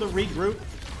 Center able to regroup.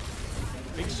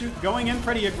 Big Soup going in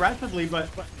pretty aggressively, but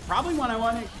probably want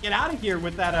to get out of here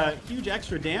with that huge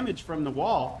extra damage from the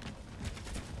wall.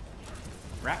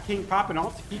 Rat King popping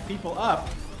ult to keep people up.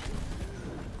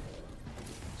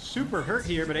 Super hurt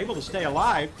here, but able to stay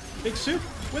alive. Big Soup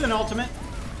with an ultimate.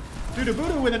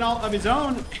 Voodoo with an ult of his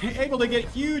own, able to get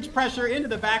huge pressure into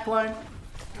the backline.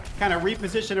 Kind of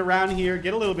reposition around here,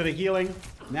 get a little bit of healing,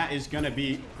 and that is going to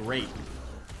be great.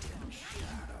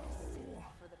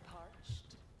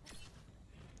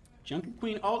 Junker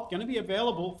Queen ult going to be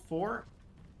available for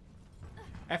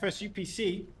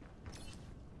FSUPC.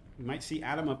 We might see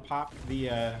Adama pop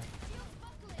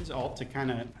his ult to kind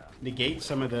of negate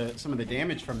some of the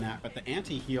damage from that, but the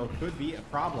anti-heal could be a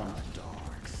problem.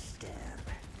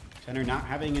 Center not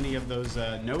having any of those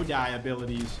no-die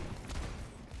abilities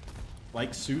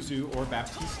like Suzu or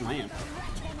Baptiste Lamp.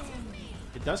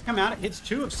 It does come out, it hits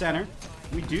 2 of Center.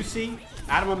 We do see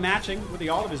Adama matching with the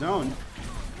ult of his own.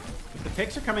 But the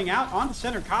picks are coming out on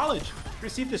Center College. We're gonna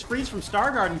see if this freeze from Star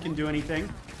Garden can do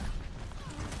anything.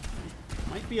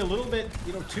 Might be a little bit,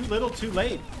 too little, too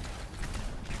late.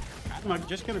 Adama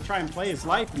just gonna try and play his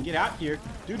life and get out here.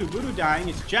 Voodoo dying,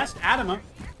 it's just Adama,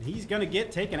 and he's gonna get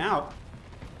taken out.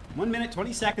 1 minute,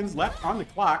 20 seconds left on the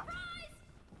clock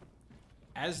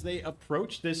as they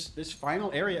approach this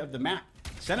final area of the map.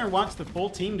 Center wants the full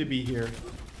team to be here.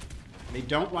 They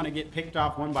don't want to get picked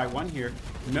off one by one here.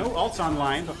 No ults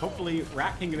online, but hopefully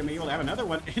Rat King going to be able to have another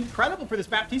one. Incredible for this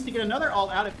Baptiste to get another ult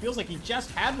out. It feels like he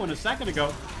just had one a second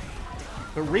ago.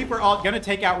 The Reaper ult going to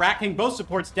take out Rat King. Both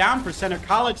supports down for Center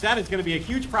College. That is going to be a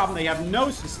huge problem. They have no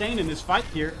sustain in this fight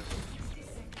here.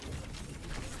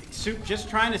 Soup just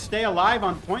trying to stay alive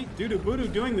on point. Voodoo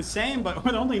doing the same, but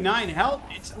with only 9 health,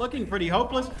 it's looking pretty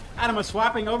hopeless. Adama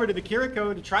swapping over to the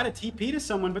Kiriko to try to TP to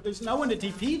someone, but there's no one to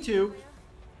TP to.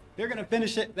 They're going to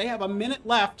finish it. They have a minute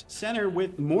left. Center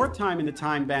with more time in the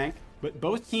time bank, but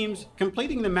both teams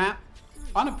completing the map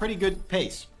on a pretty good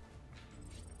pace.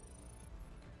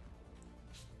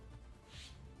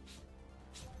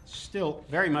 Still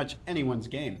very much anyone's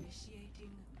game.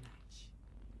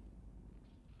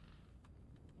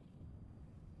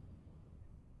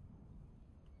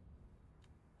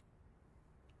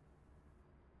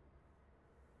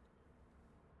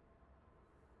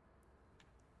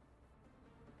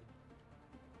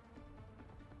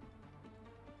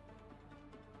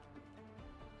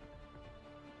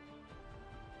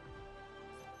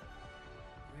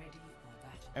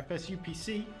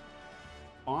 FSUPC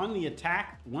on the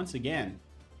attack once again.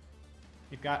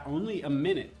 They've got only a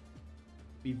minute.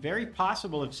 Be very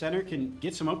possible if center can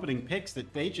get some opening picks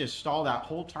that they just stall that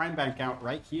whole time bank out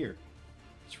right here.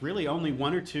 It's really only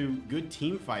 1 or 2 good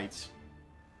team fights,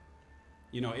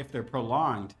 you know, if they're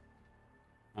prolonged,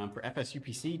 for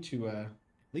FSUPC to at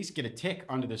least get a tick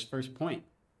onto this first point.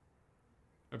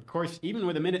 Of course, even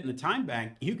with a minute in the time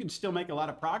bank, you can still make a lot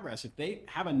of progress. If they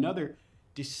have another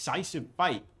decisive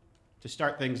fight to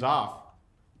start things off,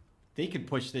 they could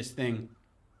push this thing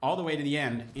all the way to the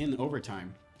end in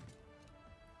overtime.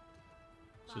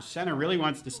 So center really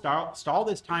wants to stall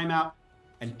this timeout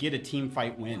and get a team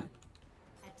fight win.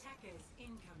 Attackers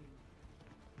incoming.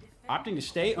 Opting to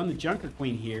stay on the Junker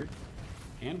Queen here,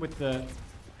 and with the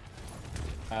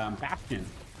Bastion.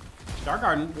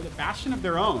 Stargarden with a Bastion of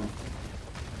their own,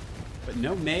 but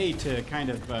no Mei to kind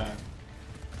of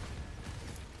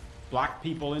block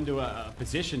people into a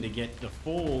position to get the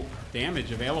full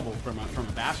damage available from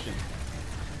a Bastion.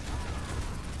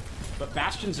 But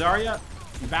Bastion Zarya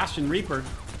and Bastion Reaper,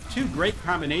 2 great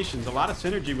combinations. A lot of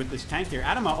synergy with this tank here.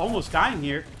 Adama almost dying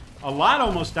here. A lot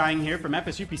almost dying here from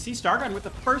FSUPC. Stargarden with the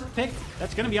first pick.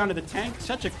 That's going to be onto the tank.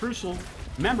 Such a crucial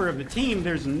member of the team.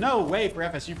 There's no way for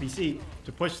FSUPC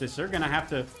to push this. They're going to have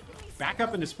to back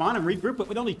up into spawn and regroup, but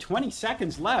with only 20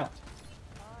 seconds left,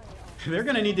 they're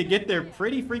going to need to get there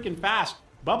pretty freaking fast.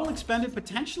 Bubble expended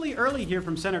potentially early here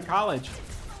from Center College.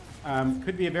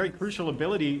 Could be a very crucial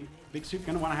ability. Big Soup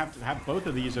going to want to have both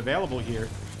of these available here.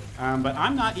 But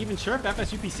I'm not even sure if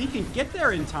FSUPC can get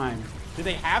there in time. Do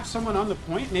they have someone on the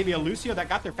point? Maybe a Lucio that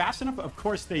got there fast enough? Of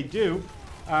course they do.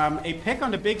 A pick on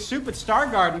the Big Soup, but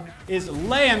Stargarden is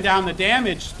laying down the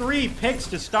damage. 3 picks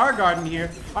to Stargarden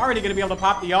here. Already going to be able to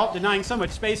pop the ult, denying so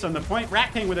much space on the point.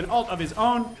 Rat King with an ult of his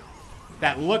own.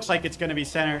 That looks like it's going to be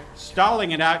center.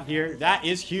 Stalling it out here. That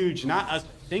is huge. Not a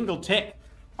single tick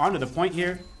onto the point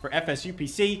here for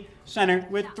FSUPC. Center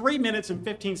with 3 minutes and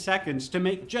 15 seconds to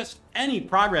make just any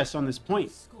progress on this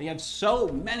point. They have so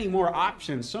many more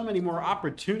options, so many more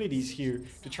opportunities here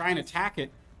to try and attack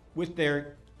it with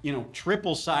their, you know,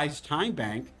 triple-sized time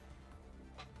bank.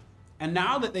 And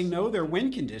now that they know their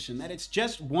win condition, that it's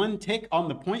just 1 tick on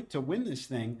the point to win this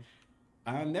thing,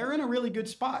 they're in a really good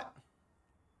spot.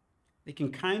 They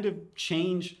can kind of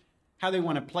change how they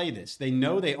want to play this. They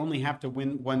know they only have to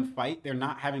win 1 fight. They're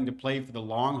not having to play for the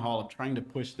long haul of trying to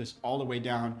push this all the way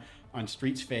down on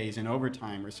Streets phase in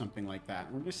overtime or something like that.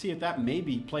 We're going to see if that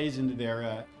maybe plays into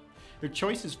their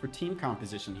choices for team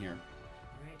composition here.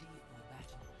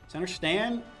 Center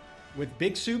stand with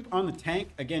Big Soup on the tank.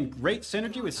 Again, great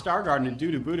synergy with Stargarden and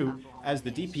Dudu as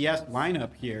the DPS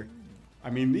lineup here. I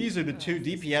mean, these are the 2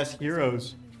 DPS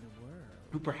heroes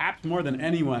who perhaps more than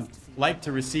anyone like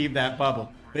to receive that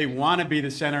bubble. They want to be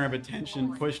the center of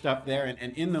attention, pushed up there,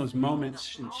 and in those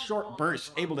moments, in short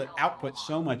bursts, able to output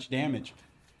so much damage.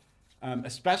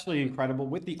 Especially incredible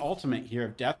with the ultimate here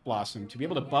of Death Blossom, to be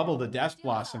able to bubble the Death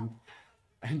Blossom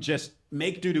and just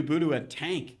make Dudu a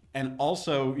tank and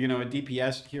also, you know, a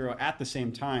DPS hero at the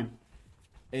same time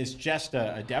is just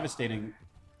a devastating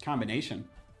combination.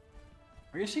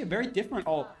 We're going to see a very different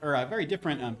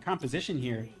composition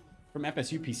here from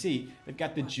FSUPC. They've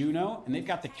got the Juno and they've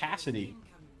got the Cassidy.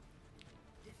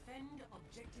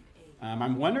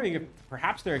 I'm wondering if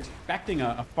perhaps they're expecting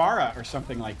a Pharah or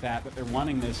something like that, but they're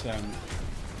wanting this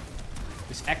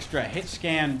this extra hit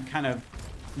scan kind of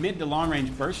mid to long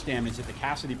range burst damage that the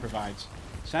Cassidy provides.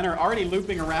 Center already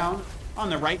looping around on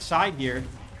the right side here.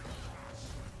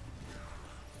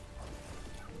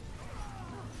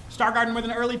 Stargarden with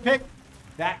an early pick.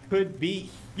 That could be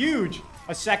huge.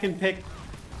 A second pick.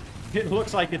 It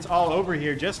looks like it's all over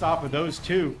here just off of those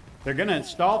 2. They're going to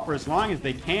stall for as long as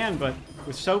they can, but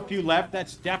with so few left,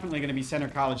 that's definitely going to be Center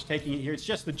College taking it here. It's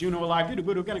just the Juno alive.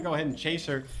 Dudu going to go ahead and chase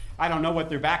her. I don't know what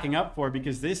they're backing up for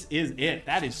because this is it.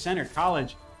 That is Center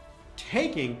College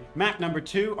taking map number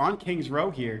 2 on Kings Row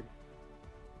here.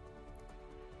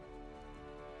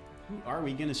 Who are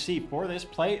we going to see for this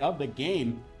play of the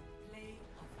game?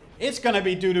 It's going to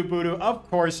be Dudu, of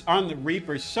course, on the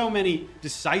Reaper. So many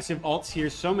decisive ults here,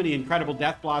 so many incredible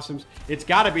Death Blossoms. It's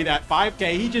got to be that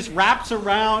 5K. He just wraps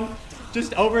around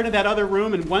just over into that other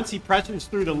room, and once he presses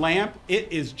through the lamp,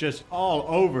 it is just all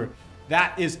over.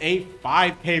 That is a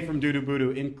 5K from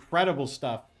Dudu. Incredible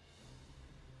stuff.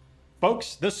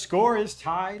 Folks, the score is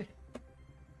tied.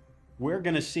 We're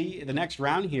going to see the next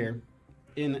round here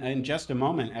in just a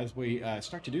moment as we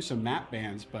start to do some map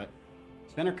bans, but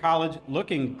Center College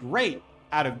looking great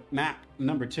out of map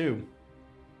number 2.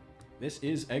 This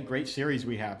is a great series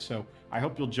we have, so I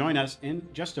hope you'll join us in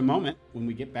just a moment when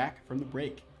we get back from the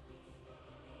break.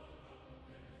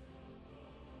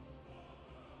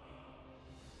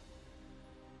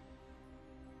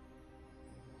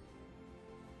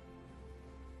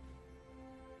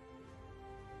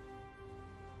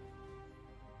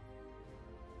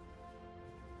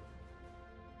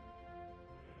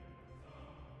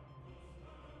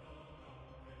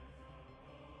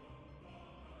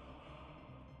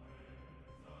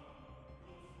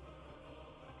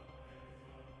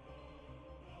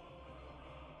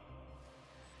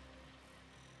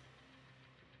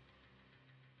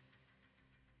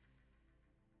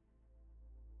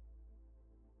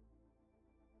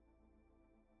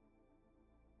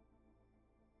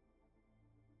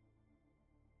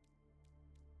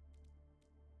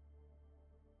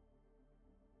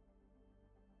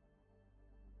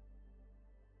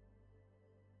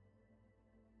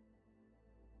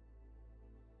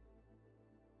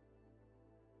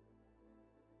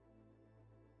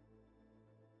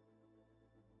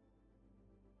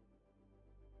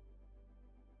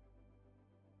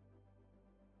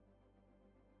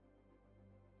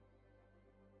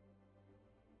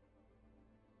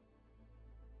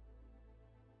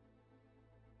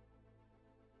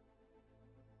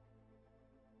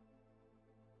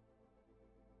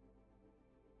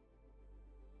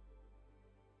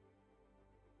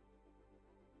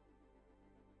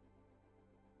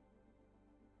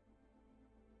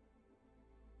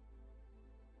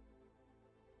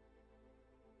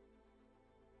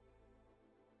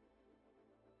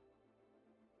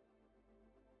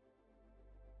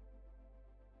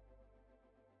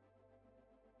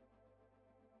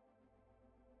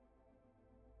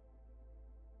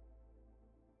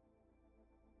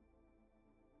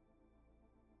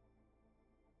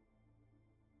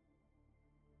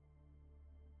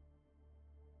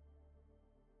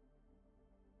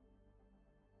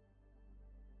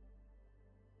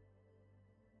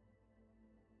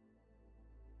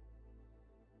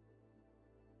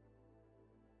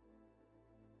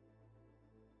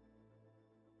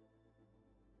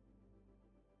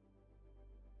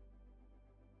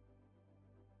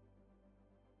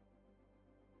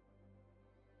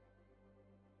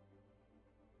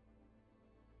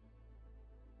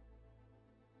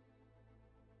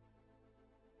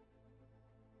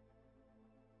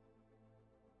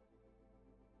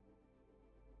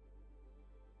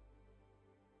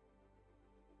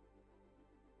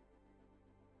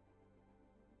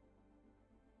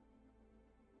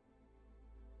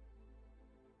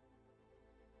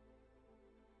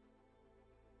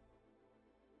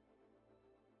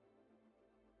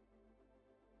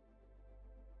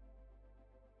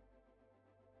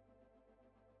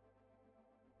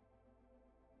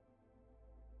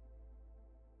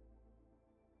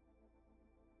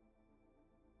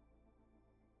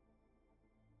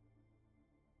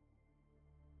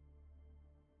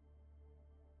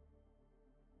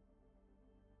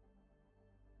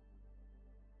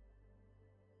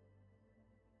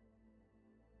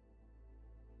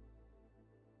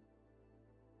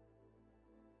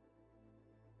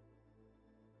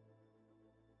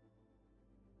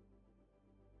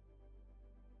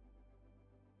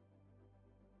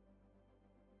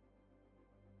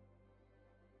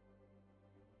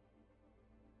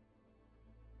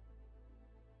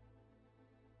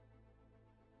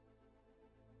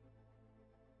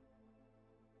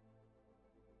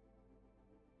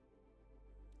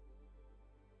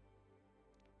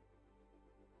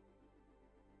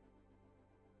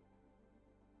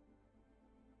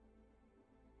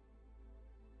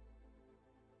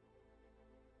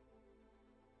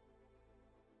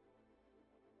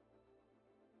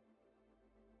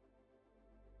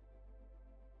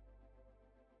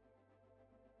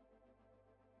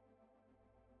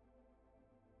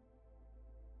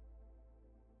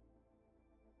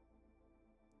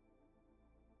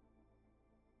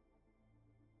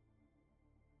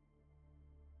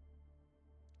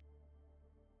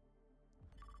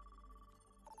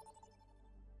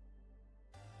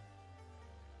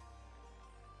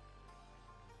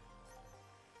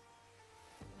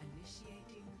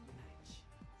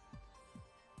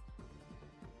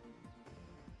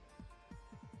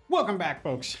 Welcome back,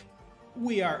 folks.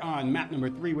 We are on map number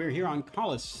 3. We're here on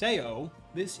Colosseo.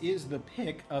 This is the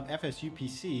pick of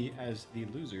FSUPC as the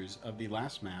losers of the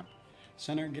last map.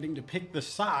 Center getting to pick the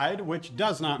side, which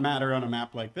does not matter on a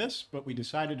map like this, but we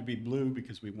decided to be blue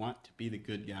because we want to be the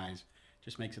good guys.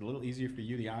 Just makes it a little easier for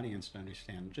you, the audience, to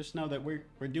understand. Just know that we're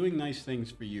doing nice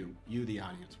things for you, the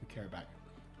audience. We care about you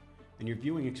and your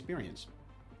viewing experience.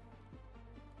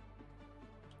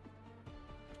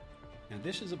 Now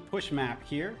this is a push map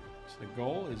here, so the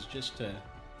goal is just to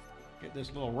get this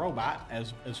little robot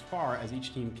as far as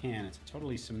each team can. It's a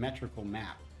totally symmetrical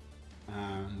map,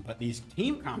 but these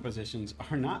team compositions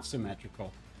are not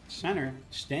symmetrical. Center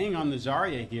staying on the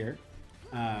Zarya here.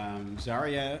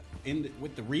 Zarya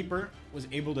with the Reaper was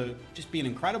able to just be an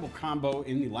incredible combo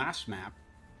in the last map.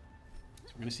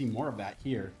 So we're going to see more of that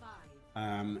here.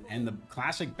 And the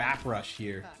classic BAP rush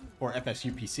here for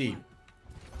FSUPC.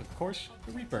 Of course,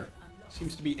 the Reaper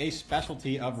seems to be a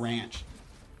specialty of Ranch.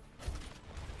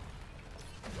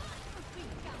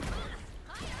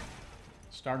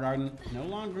 Stargarden no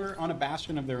longer on a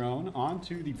bastion of their own,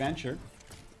 onto the Venture.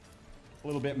 A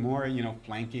little bit more, you know,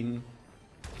 flanking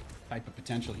type of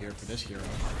potential here for this hero.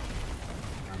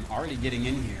 Already getting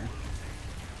in here.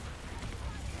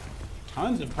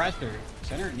 Tons of pressure.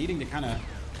 Center needing to kind of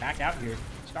back out here.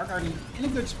 Stargarden in a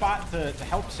good spot to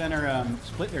help Center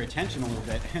split their attention a little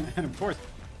bit. And of course,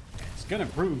 it's going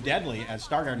to prove deadly as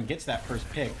Stargarden gets that first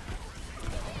pick.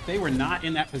 If they were not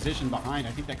in that position behind,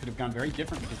 I think that could have gone very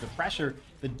different because the pressure,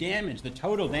 the damage, the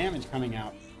total damage coming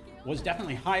out was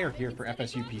definitely higher here for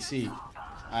FSUPC.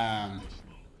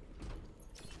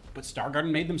 But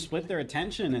Stargarden made them split their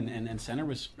attention, and Center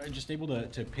was just able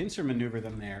to pincer maneuver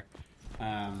them there.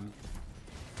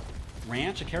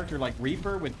 Ranch, a character like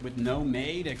Reaper with no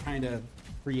Mei to kind of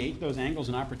create those angles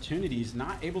and opportunities,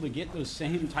 not able to get those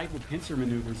same type of pincer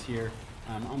maneuvers here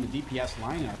on the DPS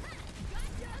lineup.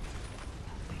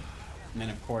 And then,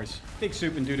 of course, Big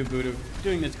Soup and Doodoo Boodoo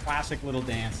doing this classic little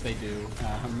dance they do.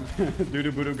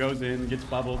 Doodoo Boodoo goes in, gets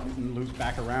bubbled, and loops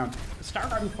back around.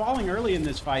 Stargarden falling early in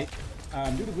this fight.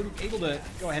 Doodoo Boodoo able to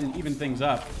go ahead and even things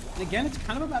up. And again, it's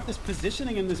kind of about this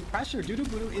positioning and this pressure. Doodoo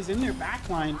Boodoo is in their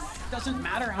backline. Doesn't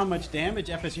matter how much damage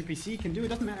FSUPC can do. It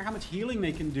doesn't matter how much healing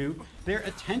they can do. Their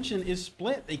attention is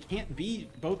split. They can't be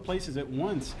both places at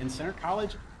once. And Center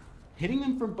College hitting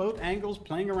them from both angles,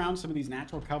 playing around some of these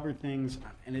natural cover things.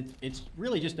 And it's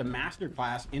really just a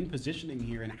masterclass in positioning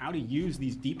here and how to use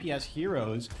these DPS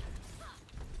heroes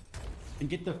and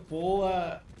get the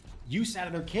full use out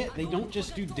of their kit. They don't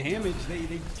just do damage,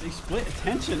 they split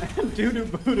attention. And Doodoo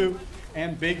Boodoo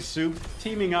and Big Soup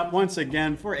teaming up once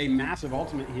again for a massive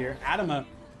ultimate here. Adama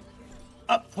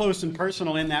up close and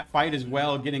personal in that fight as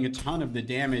well, getting a ton of the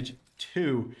damage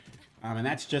too. And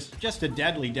that's just a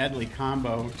deadly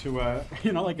combo to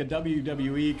you know, like a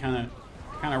WWE kind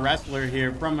of wrestler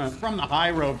here from the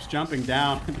high ropes jumping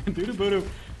down. Doodoo Boodoo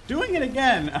doing it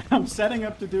again. Setting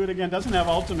up to do it again. Doesn't have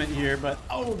ultimate here, but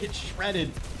oh, gets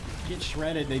shredded.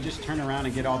 They just turn around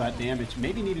and get all that damage.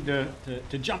 Maybe needed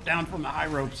to jump down from the high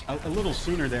ropes a little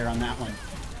sooner there on that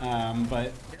one.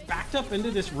 But backed up into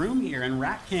this room here, and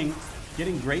Rat King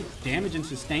getting great damage and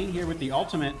sustain here with the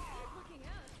ultimate.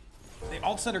 The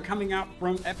ults that are coming out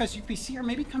from FSUPC are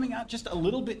maybe coming out just a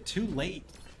little bit too late.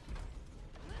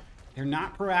 They're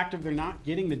not proactive. They're not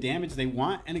getting the damage they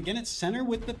want. And again, it's Center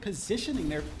with the positioning.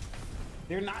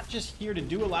 They're not just here to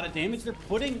do a lot of damage. They're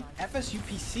putting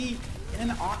FSUPC in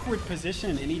an awkward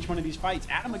position in each one of these fights.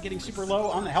 Adama getting super low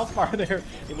on the health bar there.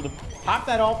 Able to pop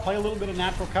that ult, play a little bit of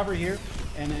natural cover here,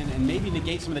 and maybe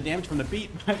negate some of the damage from the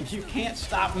beat. But you can't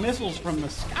stop missiles from the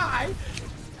sky.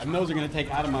 And those are going to take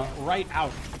Adama right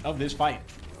out of this fight.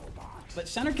 But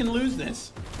Center can lose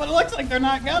this. But it looks like they're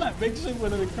not gonna. Big Soup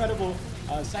with an incredible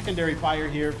secondary fire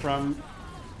here from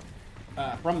the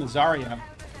Zarya.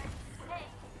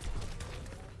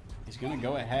 He's going to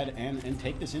go ahead and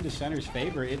take this into Center's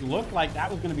favor. It looked like that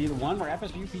was going to be the one where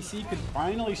FSUPC could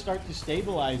finally start to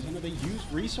stabilize. You know, they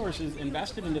used resources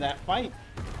invested into that fight.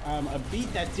 A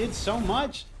beat that did so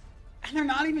much. And they're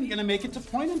not even going to make it to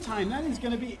point in time. That is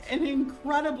going to be an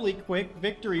incredibly quick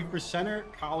victory for Center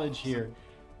College here.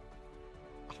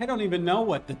 I don't even know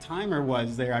what the timer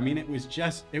was there. I mean, it was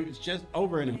just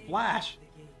over in a flash.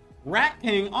 Rat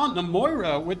King on the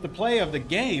Moira with the play of the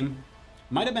game.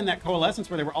 Might have been that coalescence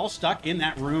where they were all stuck in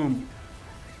that room.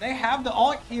 They have the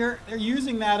ult here. They're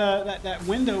using that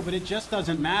window, but it just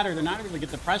doesn't matter. They're not able to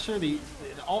get the pressure. The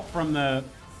ult from the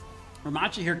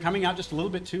Ramachi here coming out just a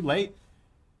little bit too late.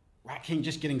 Rat King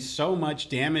just getting so much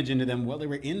damage into them while they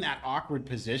were in that awkward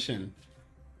position.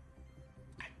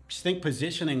 I just think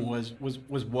positioning was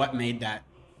what made that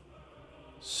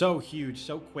So huge,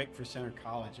 so quick for Center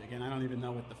College. Again, I don't even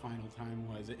know what the final time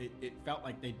was. It felt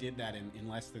like they did that in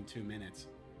less than 2 minutes.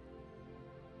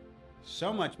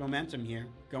 So much momentum here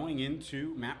going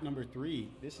into map number 3.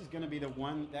 This is going to be the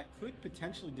one that could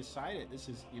potentially decide it. This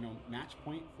is, match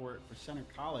point for Center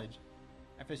College.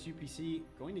 FSUPC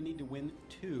going to need to win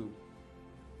 2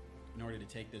 in order to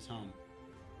take this home.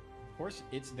 Of course,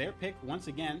 it's their pick once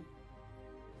again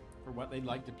for what they'd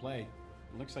like to play.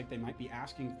 It looks like they might be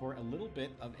asking for a little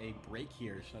bit of a break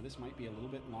here, so this might be a little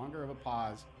bit longer of a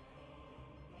pause.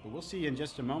 But we'll see in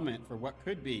just a moment for what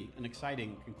could be an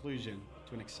exciting conclusion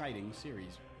to an exciting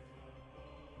series.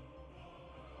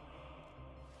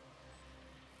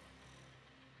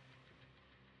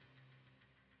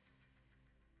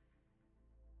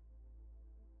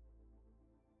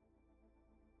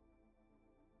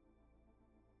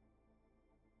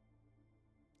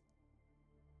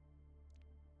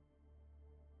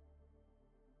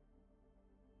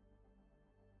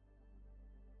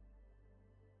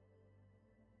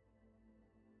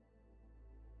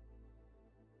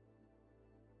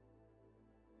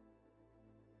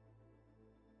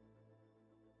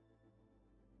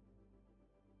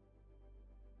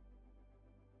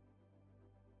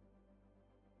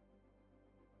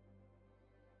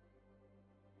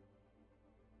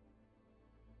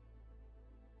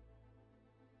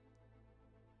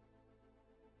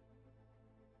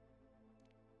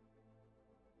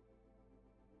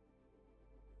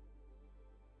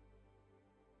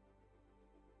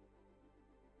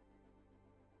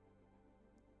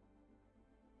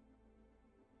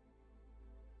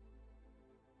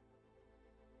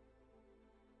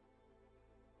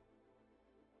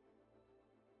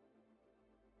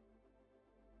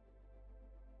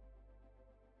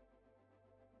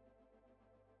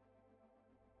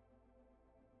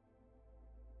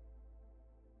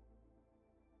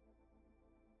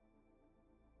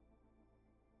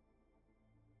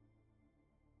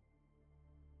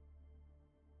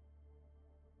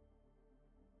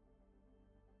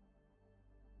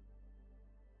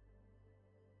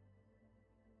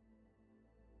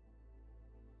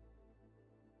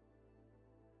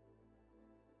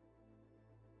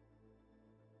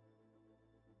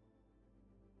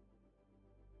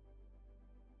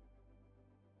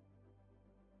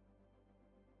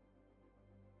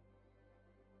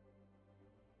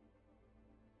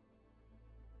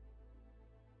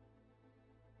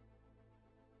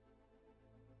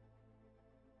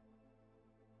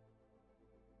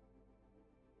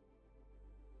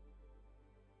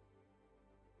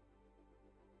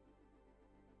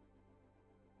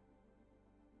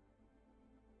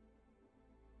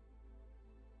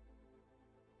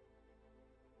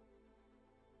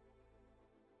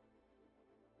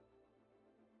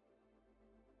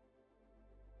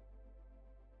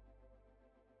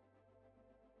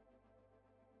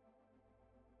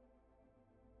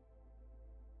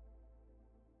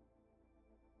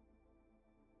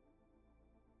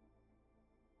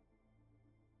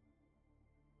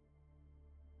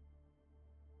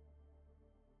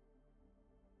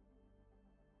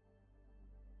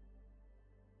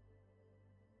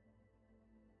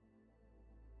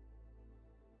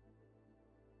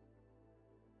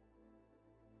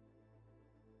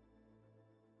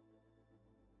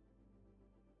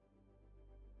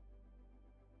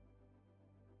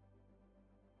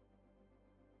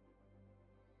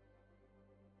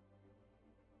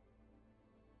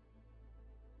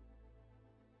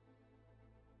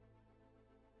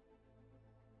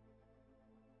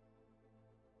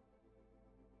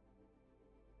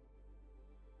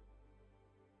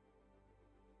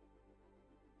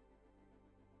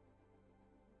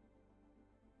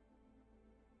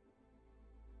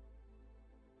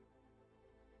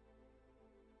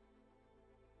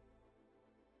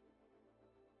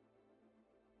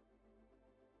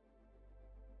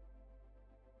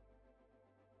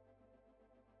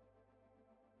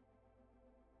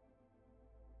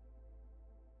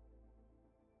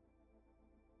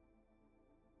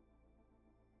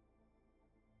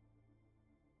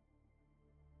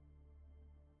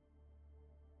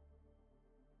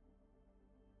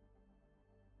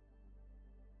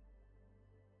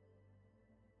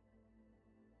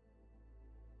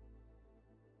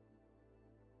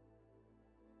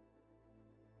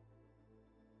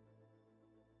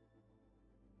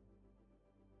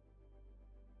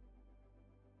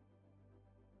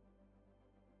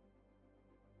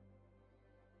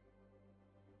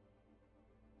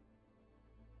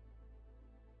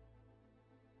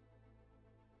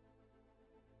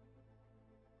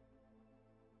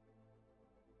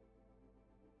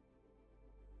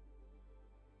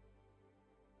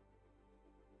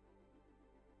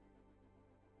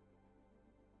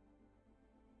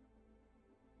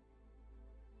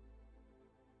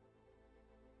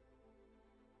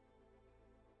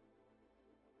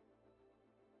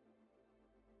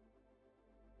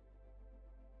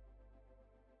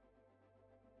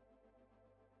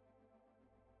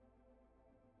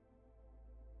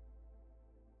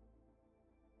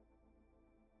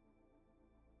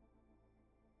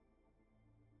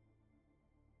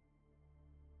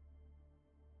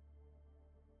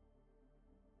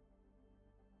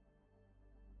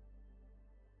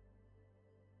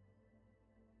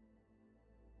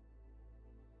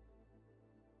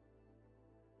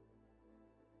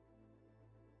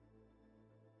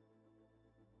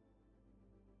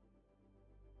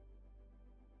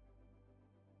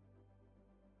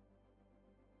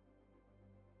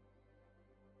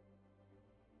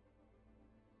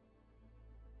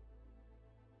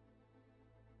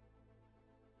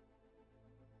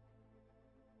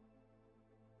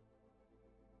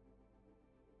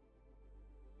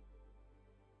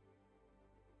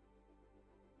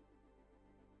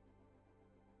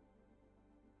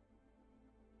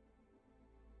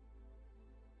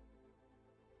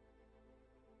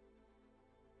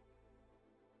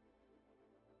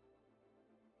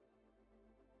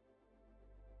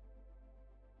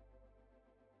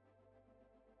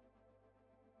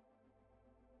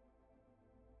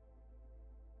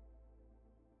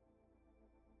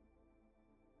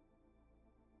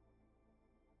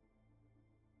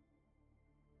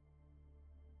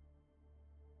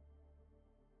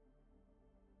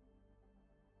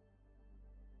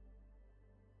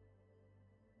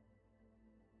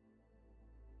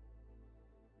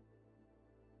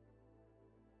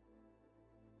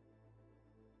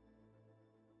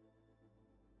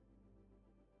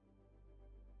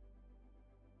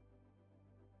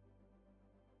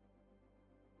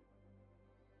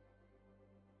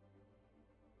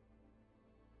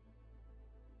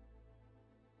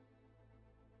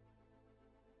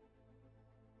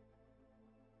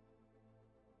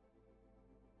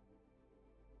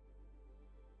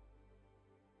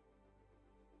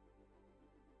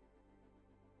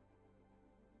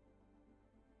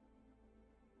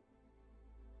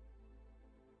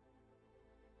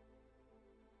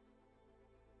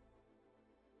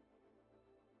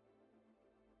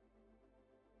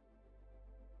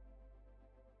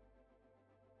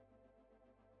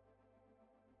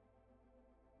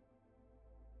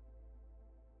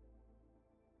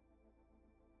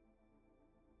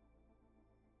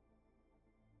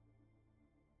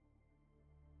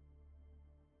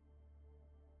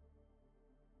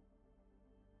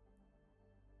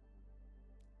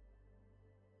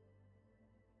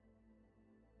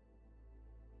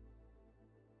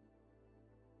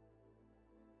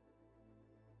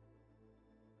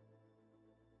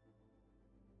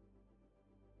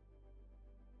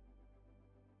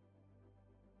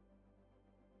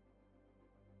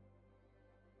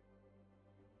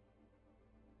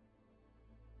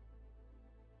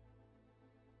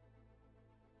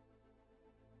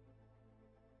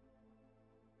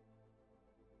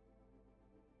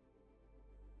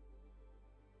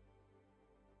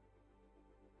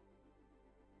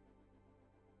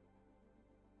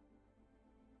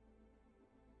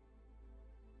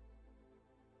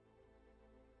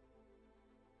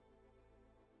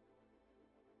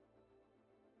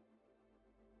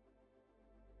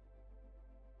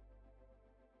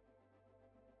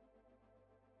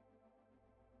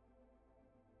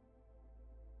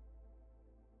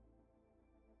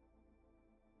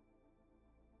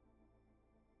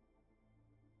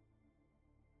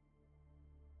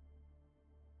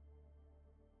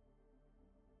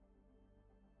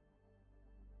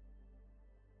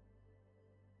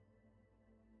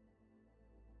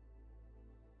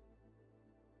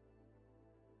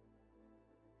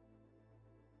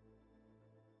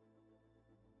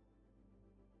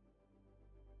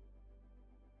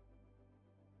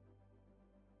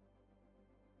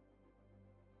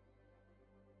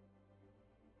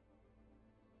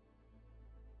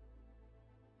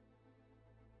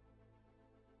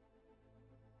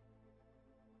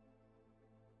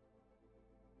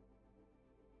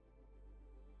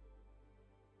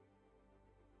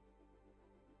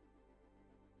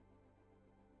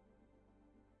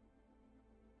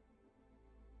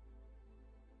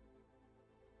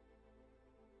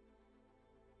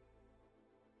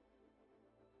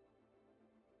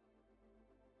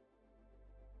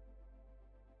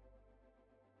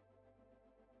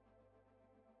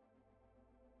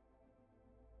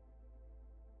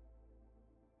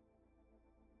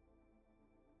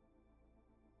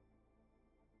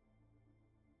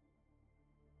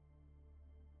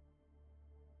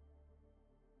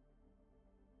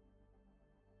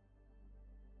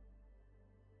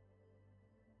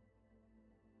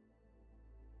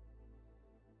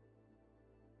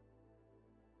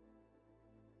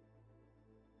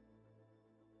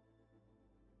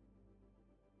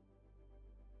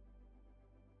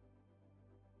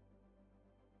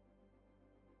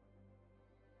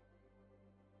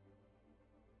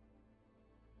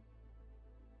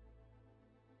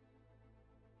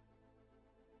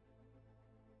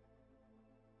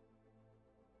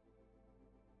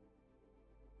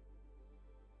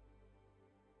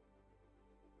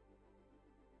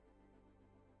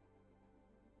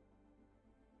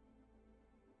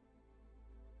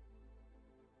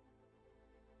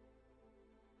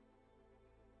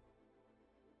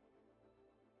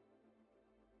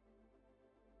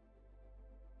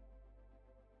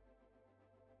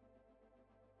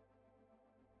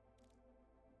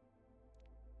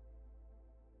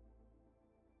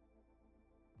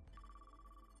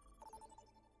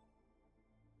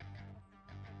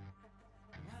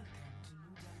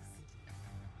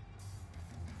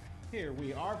 Here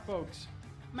we are, folks.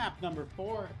 Map number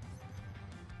 4.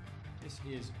 This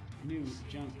is New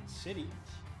Junk City.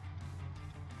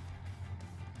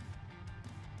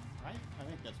 Right? I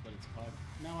think that's what it's called.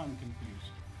 Now I'm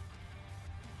confused.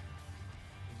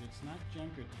 Because it's not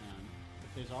Junkertown, but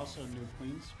there's also New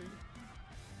Queen Street.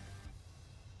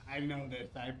 I know this,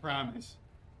 I promise.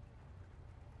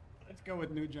 Let's go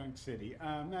with New Junk City.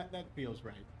 That feels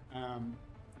right.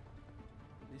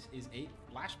 This is a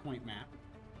Flashpoint map.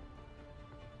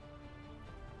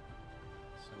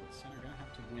 So it's Center gonna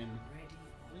have to win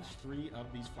at least 3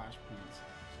 of these flashpoints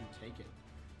to take it.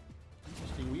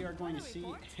 Interesting. We are going to see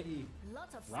a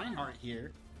Reinhardt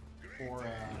here for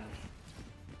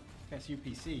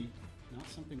FSUPC. Not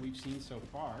something we've seen so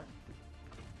far.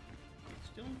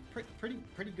 Still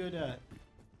pretty good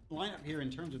lineup here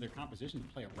in terms of their composition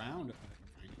to play around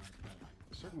Reinhardt,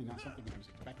 but certainly not something I was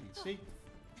expecting to see.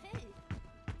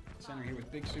 Center here with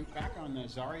Big Soup back on the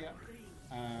Zarya.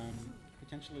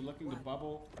 Potentially looking to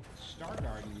bubble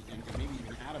Stargarden and maybe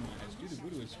even Adama as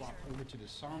Dudu has swapped over to the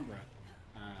Sombra.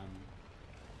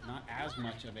 Not as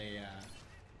much of a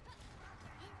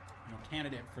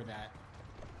candidate for that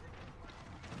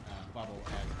bubble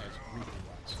as Reaper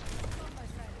was.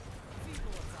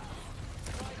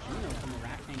 Juno from the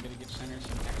Rakane going to give Center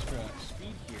some extra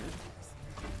speed here.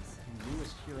 The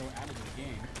newest hero added to the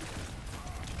game.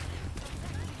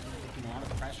 Taking a lot of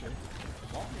pressure.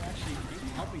 Walker actually maybe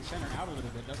helping Center out a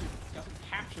little bit. Doesn't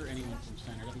capture anyone from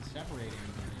Center. Doesn't separate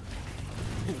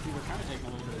anyone. We were kind of taking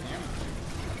a little bit of damage there.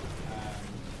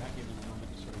 That gave them a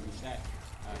moment to sort of reset.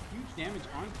 Huge damage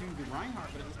onto the Reinhardt,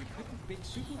 but it looks like Big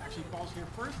Super actually falls here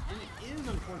first, and it is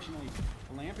unfortunately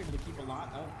the Lamp able to keep a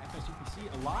lot of FSUPC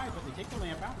alive, but they take the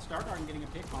Lamp out. The Stargarden getting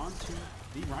a pick onto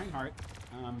the Reinhardt.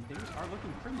 Things are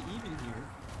looking pretty even here.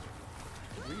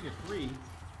 3-3.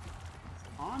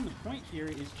 On the point here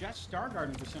is just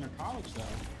Stargarden for Center College,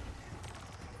 though.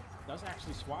 Does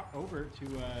actually swap over to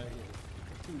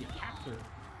the captor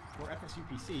for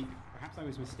FSUPC. Perhaps I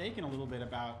was mistaken a little bit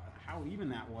about how even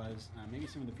that was. Maybe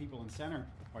some of the people in Center,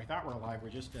 who I thought were alive, were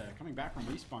just coming back from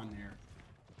respawn there.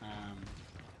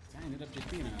 That ended up just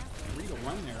being a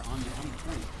 3-1 there on the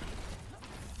point.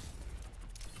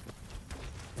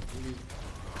 Really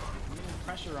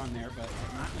pressure on there, but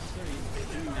not necessarily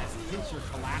doing that pincer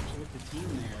collapse with the team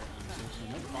there. So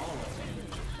no follow-up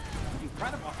damage.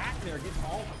 Incredible hack there, gets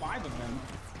all 5 of them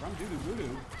from Dudu.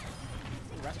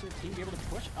 The rest of the team be able to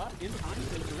push up in time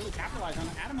to really capitalize on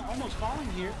it. Adama almost falling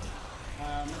here.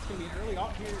 That's going to be an early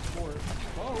ult here for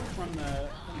Bo from the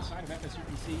side of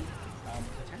FSUPC,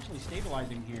 potentially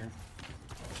stabilizing here.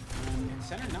 And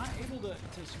Center not able to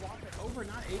swap it over,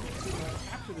 not able to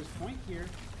capture this point here.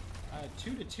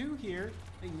 2-2 here.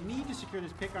 They need to secure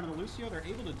this pick onto the Lucio. They're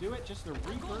able to do it. Just the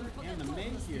Reaper and the May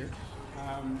here.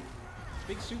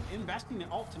 Big Soup investing the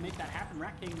ult to make that happen.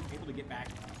 Rakane able to get back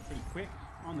pretty quick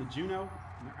on the Juno.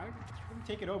 And they're going to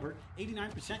take it over.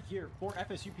 89% here for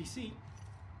FSUPC.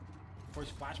 Of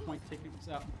course, Flashpoint taking this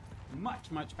up much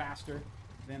faster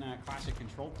than a classic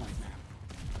control point map.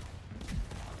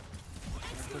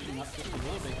 They're pushing up just a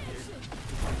little bit here.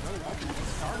 Really ultimate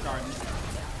Stargarden.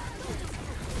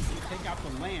 Take out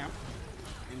the Lamp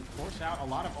and force out a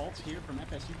lot of ults here from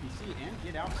FSUPC and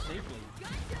get out safely.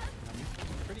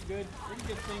 Pretty good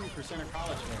thing for Center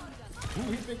College there.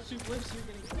 Only Big Soup lives here,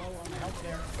 getting low on the health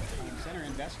there. Center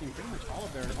investing pretty much all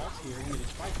of their ults here into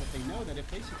this fight, but they know that if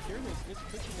they secure this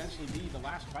could potentially be the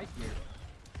last fight here.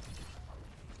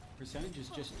 Percentages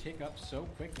just tick up so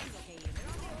quickly.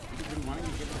 We've been wanting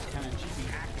to get this kind of cheeky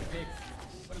hack to pick,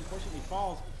 but unfortunately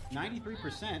falls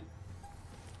 93%.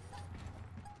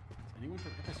 Anyone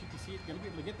from FSUPC is going to be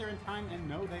able to get there in time, and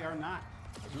no, they are not.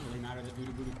 It doesn't really matter that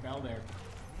Dudu fell there.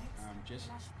 Just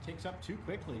takes up too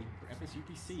quickly for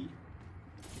FSUPC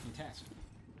to contest.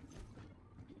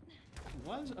 It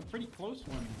was a pretty close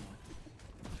one.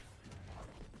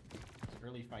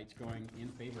 Early fights going in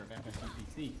favor of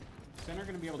FSUPC. Center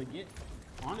going to be able to get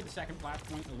onto the second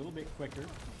flashpoint a little bit quicker.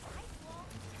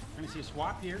 We're going to see a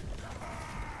swap here.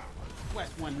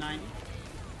 West 190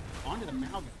 onto the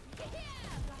Malga.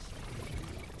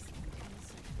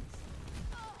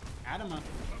 Adama,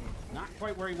 not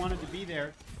quite where he wanted to be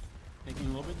there. Taking a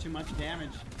little bit too much damage.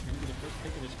 Going to be the first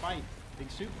pick of this fight. Big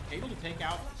Soup able to take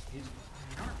out his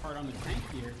counterpart on the tank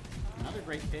here. Another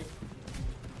great pick.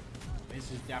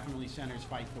 This is definitely Center's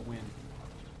fight to win.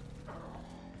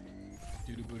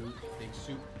 Dudu, Big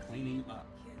Soup cleaning up.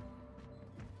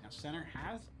 Now Center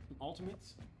has some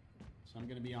ultimates, so I'm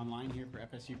going to be online here for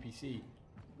FSUPC.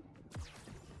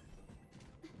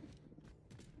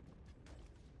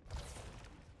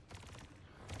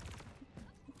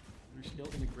 They're still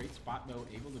in a great spot, though,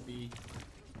 able to be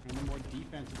and the more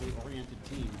defensively oriented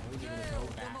team was able to go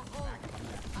back on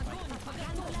that fight.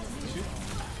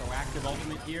 Proactive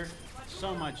ultimate here.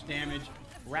 So much damage.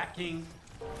 Rat King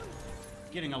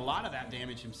getting a lot of that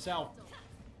damage himself.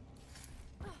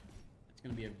 It's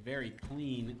going to be a very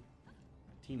clean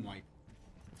team wipe.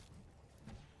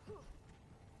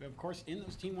 But of course, in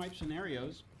those team wipe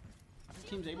scenarios, the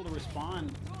team's able to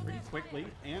respond pretty quickly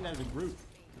and as a group.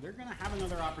 So they're going to have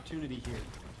another opportunity here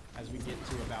as we get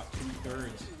to about 2/3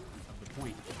 of the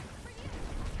point.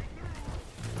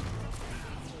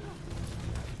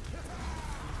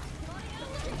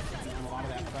 And a lot of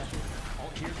that pressure.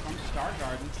 Ult here from Star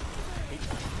Garden. Takes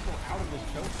the people out of this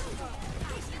choke.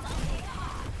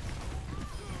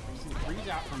 Some freeze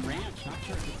out from Ranch. Not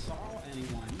sure if it saw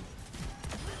anyone.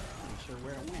 Not sure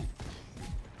where it went.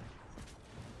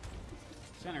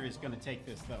 Center is going to take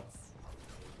this though.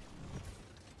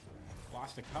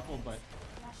 Lost a couple, but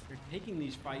they're taking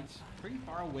these fights pretty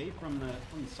far away from the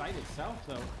site itself,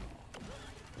 though.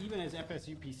 Even as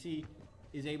FSUPC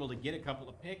is able to get a couple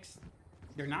of picks,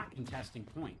 they're not contesting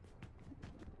point.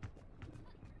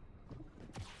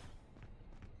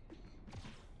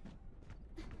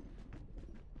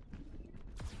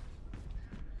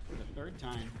 For the third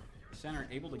time, Center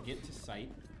able to get to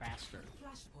site faster.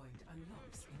 Flashpoint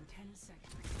unlocks in 10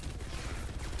 seconds.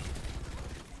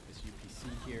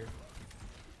 FSUPC here.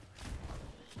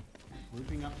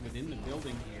 Grouping up within the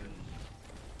building here.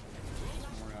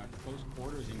 More close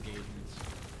quarters engagements.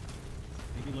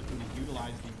 Maybe looking to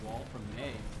utilize the wall from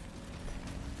May.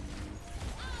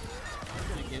 They're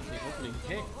going to get the opening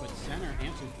pick, but Center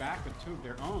answers back with two of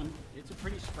their own. It's a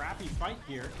pretty scrappy fight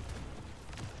here.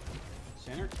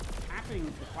 Center tapping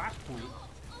the flashpoint.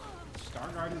 Star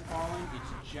Garden falling.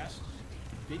 It's just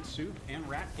Big Soup and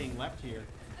Rat King left here.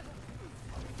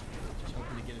 Just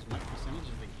hoping to get as much percentage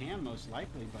as they can, most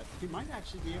likely, but he might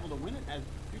actually be able to win it as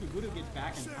Budu gets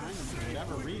back in time, and for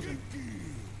whatever reason,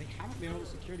 they haven't been able to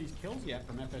secure these kills yet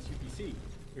from FSUPC.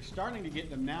 They're starting to get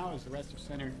them now as the rest of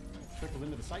Center trickle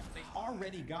into the site, but they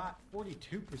already got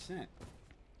 42%.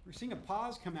 We're seeing a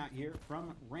pause come out here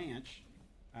from Ranch.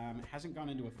 It hasn't gone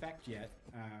into effect yet.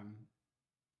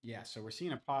 Yeah, so we're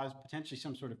seeing a pause, potentially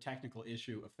some sort of technical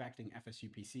issue affecting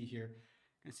FSUPC here.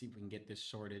 Gonna see if we can get this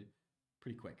sorted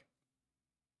pretty quick.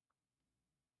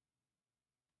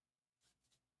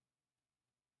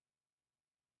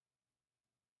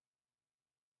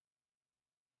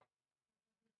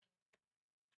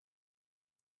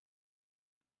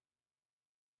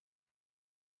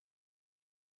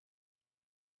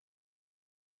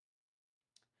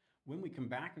 When we come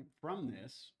back from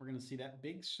this, we're going to see that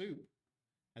Big Soup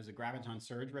has a Graviton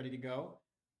Surge ready to go.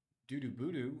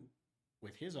 Budu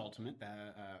with his ultimate,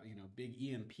 big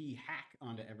EMP hack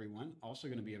onto everyone, also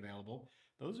going to be available.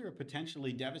 Those are a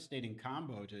potentially devastating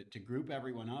combo to group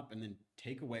everyone up and then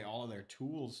take away all of their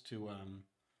tools to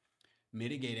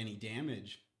mitigate any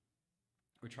damage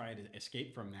or try to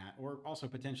escape from that, or also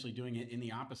potentially doing it in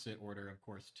the opposite order, of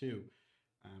course, too,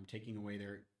 taking away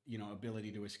their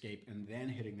ability to escape and then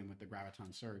hitting them with the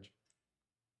Graviton Surge.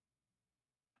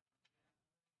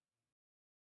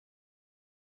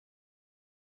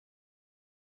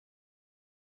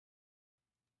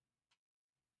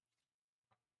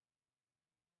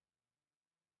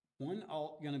 One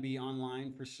ult going to be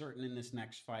online for certain in this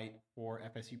next fight for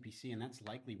FSUPC, and that's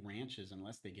likely Ranches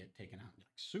unless they get taken out like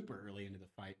super early into the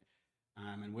fight.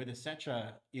 And with such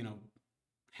a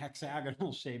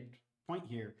hexagonal shaped point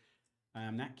here,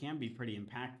 that can be pretty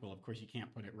impactful. Of course, you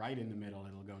can't put it right in the middle;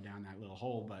 it'll go down that little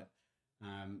hole. But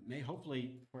may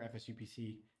hopefully for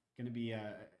FSUPC going to be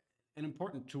an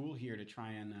important tool here to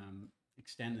try and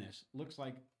extend this. Looks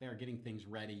like they're getting things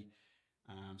ready.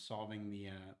 Solving the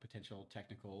potential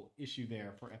technical issue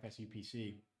there for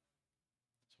FSUPC.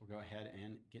 So we'll go ahead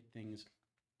and get things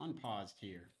unpaused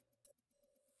here.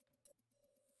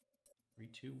 3,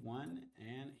 2, 1,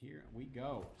 and here we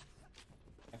go.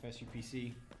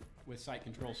 FSUPC with site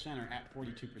control Center at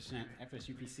 42%.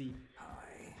 FSUPC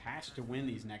has to win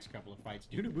these next couple of fights.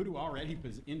 Budu already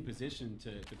in position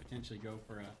to potentially go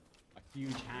for a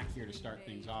huge hack here to start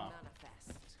things off.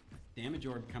 Damage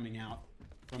orb coming out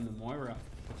from the Moira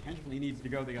potentially needs to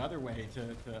go the other way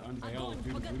to unveil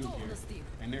Budu here.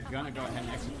 And they're going to go ahead and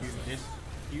execute this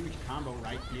huge combo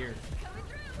right here.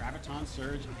 Graviton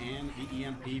Surge and the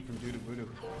EMP from Budu.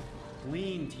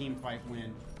 Clean team fight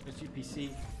win.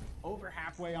 FSUPC over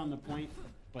halfway on the point,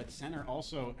 but Center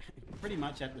also pretty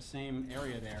much at the same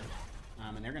area there.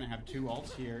 And they're going to have 2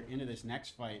 ults here into this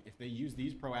next fight. If they use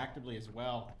these proactively as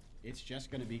well, it's just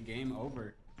going to be game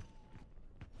over.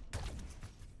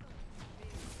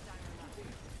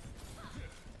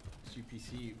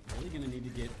 FSUPC really going to need to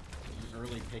get an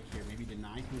early pick here. Maybe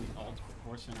deny him the ults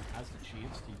before center has the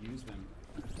chance to use them.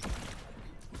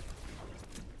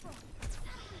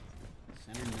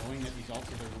 Center knowing that these ults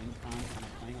are their win con, kind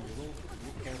of playing a little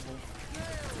careful.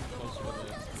 Closer to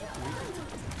the point.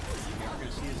 We are going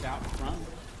to see this out from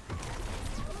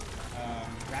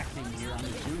Racking here on the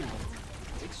Juno.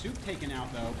 Big Soup taken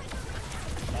out though.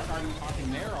 Stargarden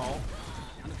talking there all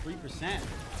down to 3%.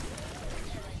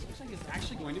 Looks like it's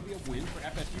actually going to be a win for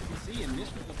FSUPC, and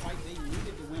this was the fight they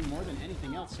needed to win more than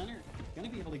anything else. Center going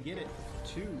to be able to get it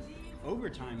to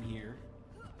overtime here.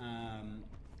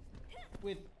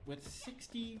 With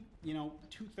 60, you know,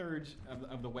 2/3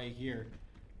 of the way here,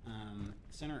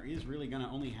 Center is really going to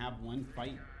only have one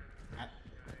fight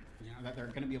that they're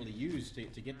going to be able to use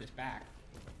to get this back.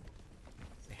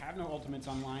 They have no ultimates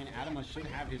online. Adama should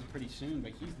have his pretty soon,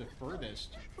 but he's the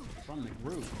furthest from the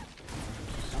group.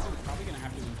 Someone's probably going to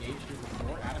have to engage here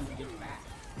before Adama gets back.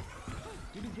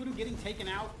 Voodoo getting taken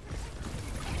out.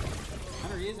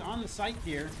 Center is on the site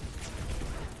here.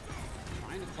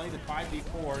 Trying to play the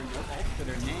 5v4. No ult to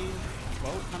their name.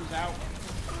 Bow comes out.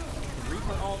 The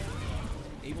Reaper ult.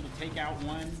 Able to take out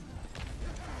one.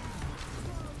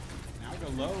 Now go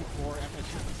low for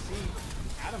FSUPC.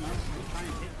 Adama will try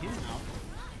and take him out.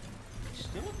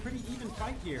 Still a pretty even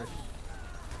fight here.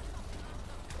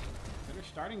 They're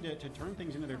starting to turn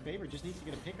things into their favor. Just needs to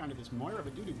get a pick onto this Moira,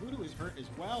 but Voodoo is hurt as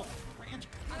well. Ranch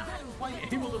not quite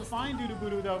able to find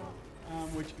Voodoo though,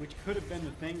 which could have been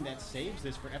the thing that saves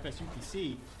this for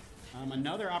FSUPC.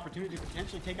 Another opportunity to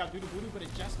potentially take out Voodoo, but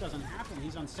it just doesn't happen.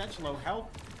 He's on such low health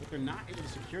that they're not able to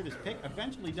secure this pick.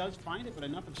 Eventually does find it, but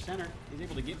enough of Center is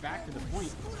able to get back to the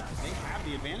point. They have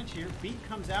the advantage here. Beat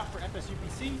comes out for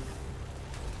FSUPC.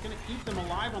 Going to keep them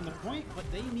alive on the point, but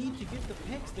they need to get the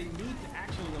picks. They need to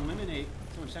actually eliminate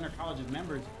some of Center College's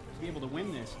members to be able to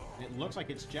win this. And it looks like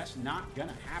it's just not going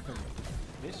to happen.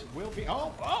 This will be...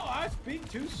 Oh, I speak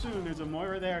too soon. There's a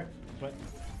Moira there, but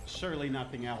surely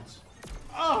nothing else.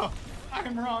 Oh,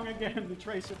 I'm wrong again. The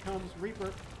Tracer comes.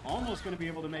 Reaper almost going to be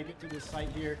able to make it to this site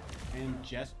here, and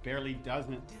just barely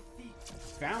doesn't.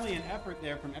 Valiant effort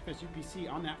there from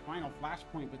FSUPC on that final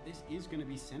flashpoint, but this is going to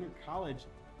be Center College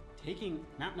taking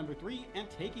map number 3 and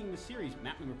taking the series.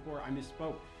 Map number 4, I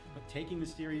misspoke, but taking the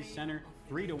series. Center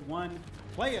 3-1.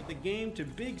 Play of the game to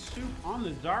Big Soup on the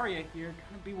Zarya here.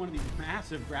 Gonna be one of these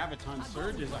massive graviton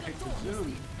surges, I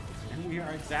presume. And we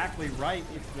are exactly right.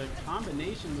 It's the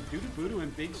combination with Voodoo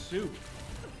and Big Soup.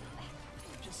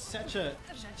 Just such a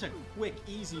quick,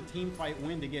 easy team fight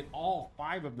win to get all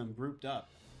 5 of them grouped up.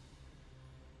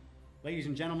 Ladies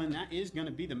and gentlemen, that is going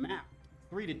to be the map.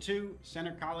 3-2,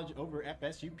 Center College over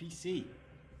FSUPC.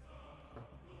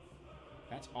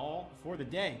 That's all for the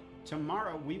day.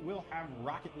 Tomorrow we will have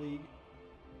Rocket League.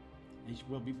 Which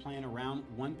will be playing around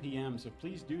 1 p.m. So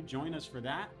please do join us for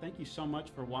that. Thank you so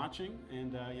much for watching,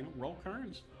 and roll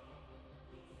Kerns.